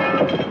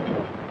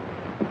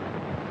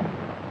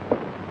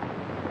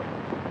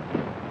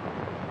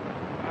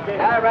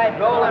 All right,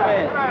 roll him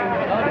in.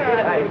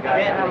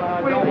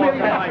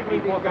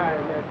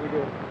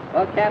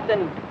 Well,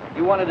 Captain,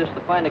 you wanted us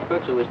to find the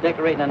crooks who was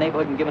decorating our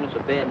neighborhood and giving us a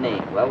bad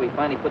name. Well, we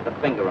finally put the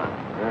finger on them.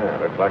 Yeah,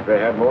 looks like they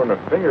had more than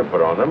a finger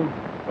put on them.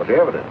 What's the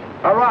evidence?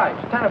 All right,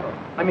 10 of them.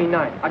 I mean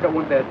 9. I got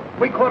one dead.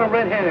 We caught them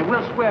red-handed.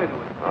 We'll swear to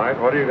it. All right,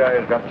 what do you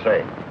guys got to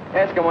say?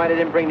 Ask him why they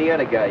didn't bring the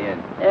other guy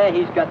in. Yeah,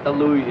 he's got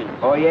delusions.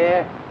 Oh,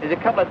 yeah? There's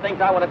a couple of things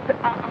I want to...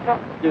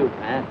 Do,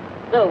 man.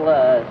 Still,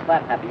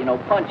 slap happy, you know,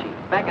 punchy.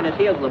 Back on his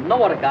heels with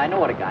no other guy.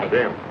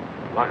 Damn.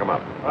 Lock him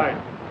up. All right.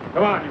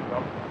 Come on, you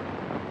fellas.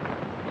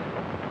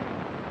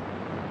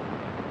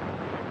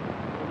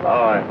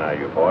 All right, now,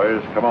 you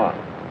boys, come on.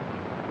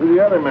 Who's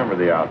the other member of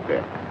the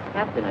outfit?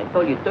 Captain, I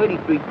told you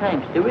 33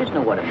 times, there is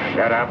no other member.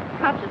 Shut up.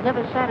 Cops is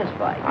never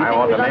satisfied. You I think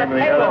want he the was name on of a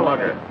the other payroll.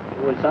 mugger.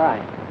 It was I.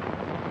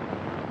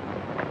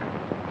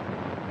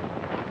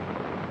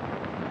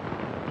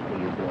 What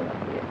are you doing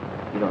up here?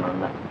 You don't know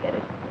nothing, get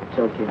it? It's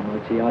okay,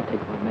 Muggsy. I'll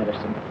take my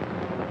medicine.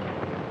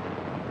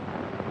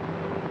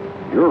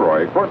 You're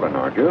Roy Cortland,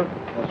 aren't you?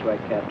 That's right,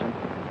 Captain.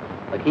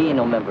 Look, he ain't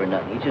no member of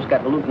nothing. He's just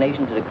got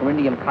hallucinations of the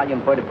coryndium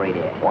column vertebrae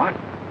there. What?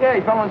 Yeah,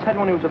 he fell on his head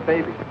when he was a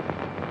baby.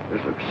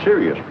 This looks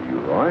serious for you,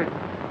 Roy.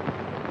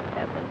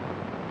 Captain,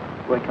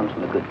 Roy comes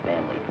from a good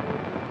family.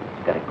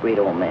 He's got a great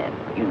old man.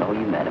 You know,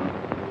 you met him.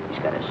 He's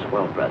got a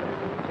swell brother.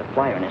 He's a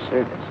flyer in his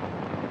service.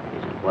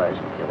 As he was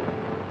until he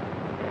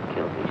got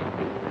killed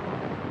recently.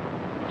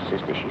 His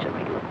sister, she's a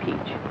regular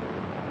peach.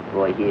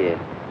 Roy here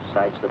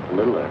sideslipped a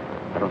little or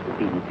got off the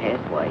beaten path.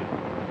 Why,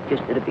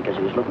 just did it because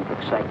he was looking for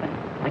excitement,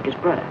 like his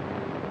brother.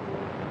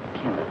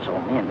 Can't let his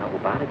old man know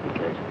about it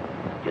because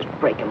just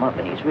break him up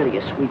and he's really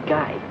a sweet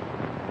guy.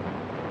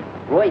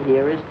 Roy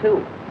here is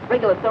too.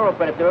 Regular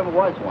thoroughbred if there ever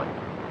was one.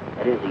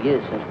 That is, he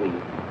is since we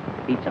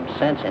beat some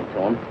sense into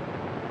him.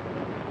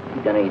 If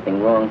he done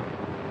anything wrong,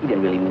 he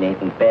didn't really mean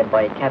anything bad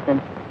by it,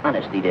 Captain.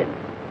 Honest, he didn't.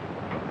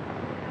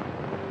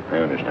 I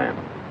understand.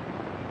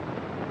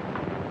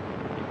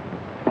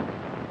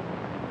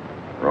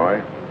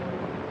 Roy,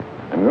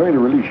 I'm going to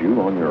release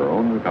you on your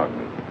own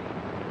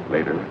recognizance.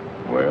 Later,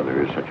 well,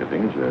 there is such a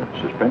thing as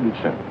a suspended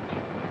sentence.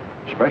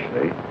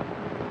 Especially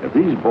if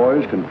these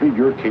boys can plead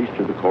your case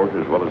to the court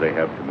as well as they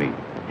have to me.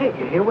 Hey,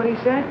 you hear what he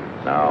said?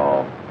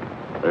 Now,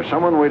 there's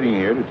someone waiting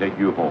here to take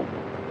you home.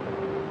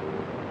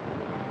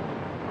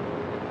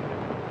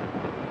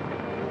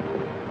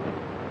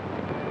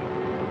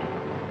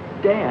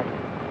 Dad.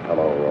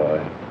 Hello, Roy.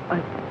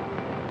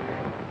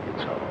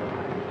 It's all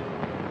right.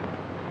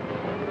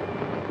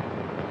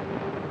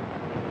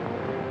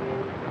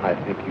 I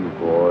think you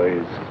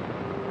boys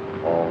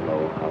all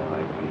know how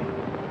I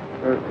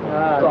feel.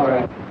 It's all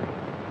right.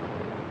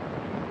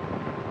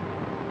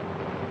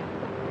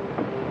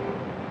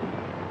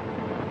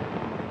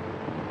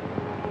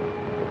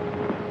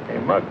 Hey,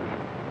 Muggs.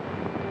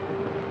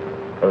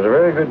 That was a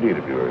very good deed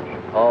of yours.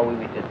 Oh, we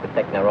were just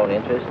protecting our own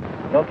interests.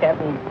 You know,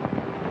 Captain,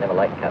 I never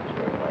liked cops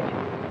very much.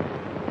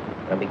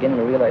 But I'm beginning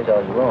to realize I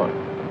was wrong.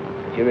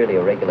 But you're really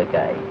a regular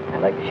guy.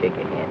 I'd like to shake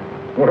your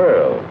hand.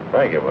 Well,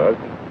 thank you, Muggs.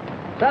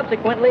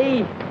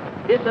 Subsequently,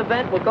 this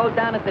event will go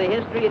down into the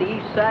history of the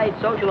East Side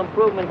Social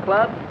Improvement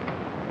Club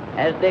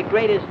as their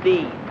greatest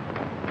deed.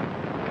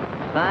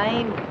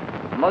 Signed,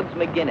 Muggs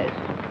McGinnis,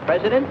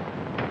 President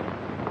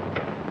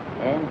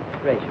and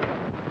Treasurer.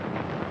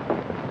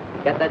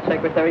 Got that,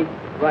 Secretary?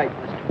 Right,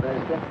 Mr.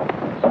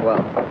 President.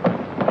 Swell.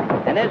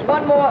 And there's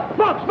one more.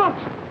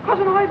 Muggs!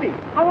 Cousin Ivy,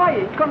 how are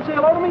you? You come say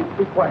hello to me?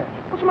 Be quiet.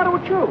 What's the matter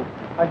with you?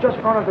 I just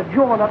found out that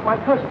you're not my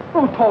cousin.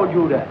 Who told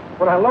you that?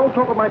 When I alone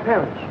talked with my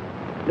parents.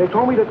 They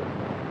told me that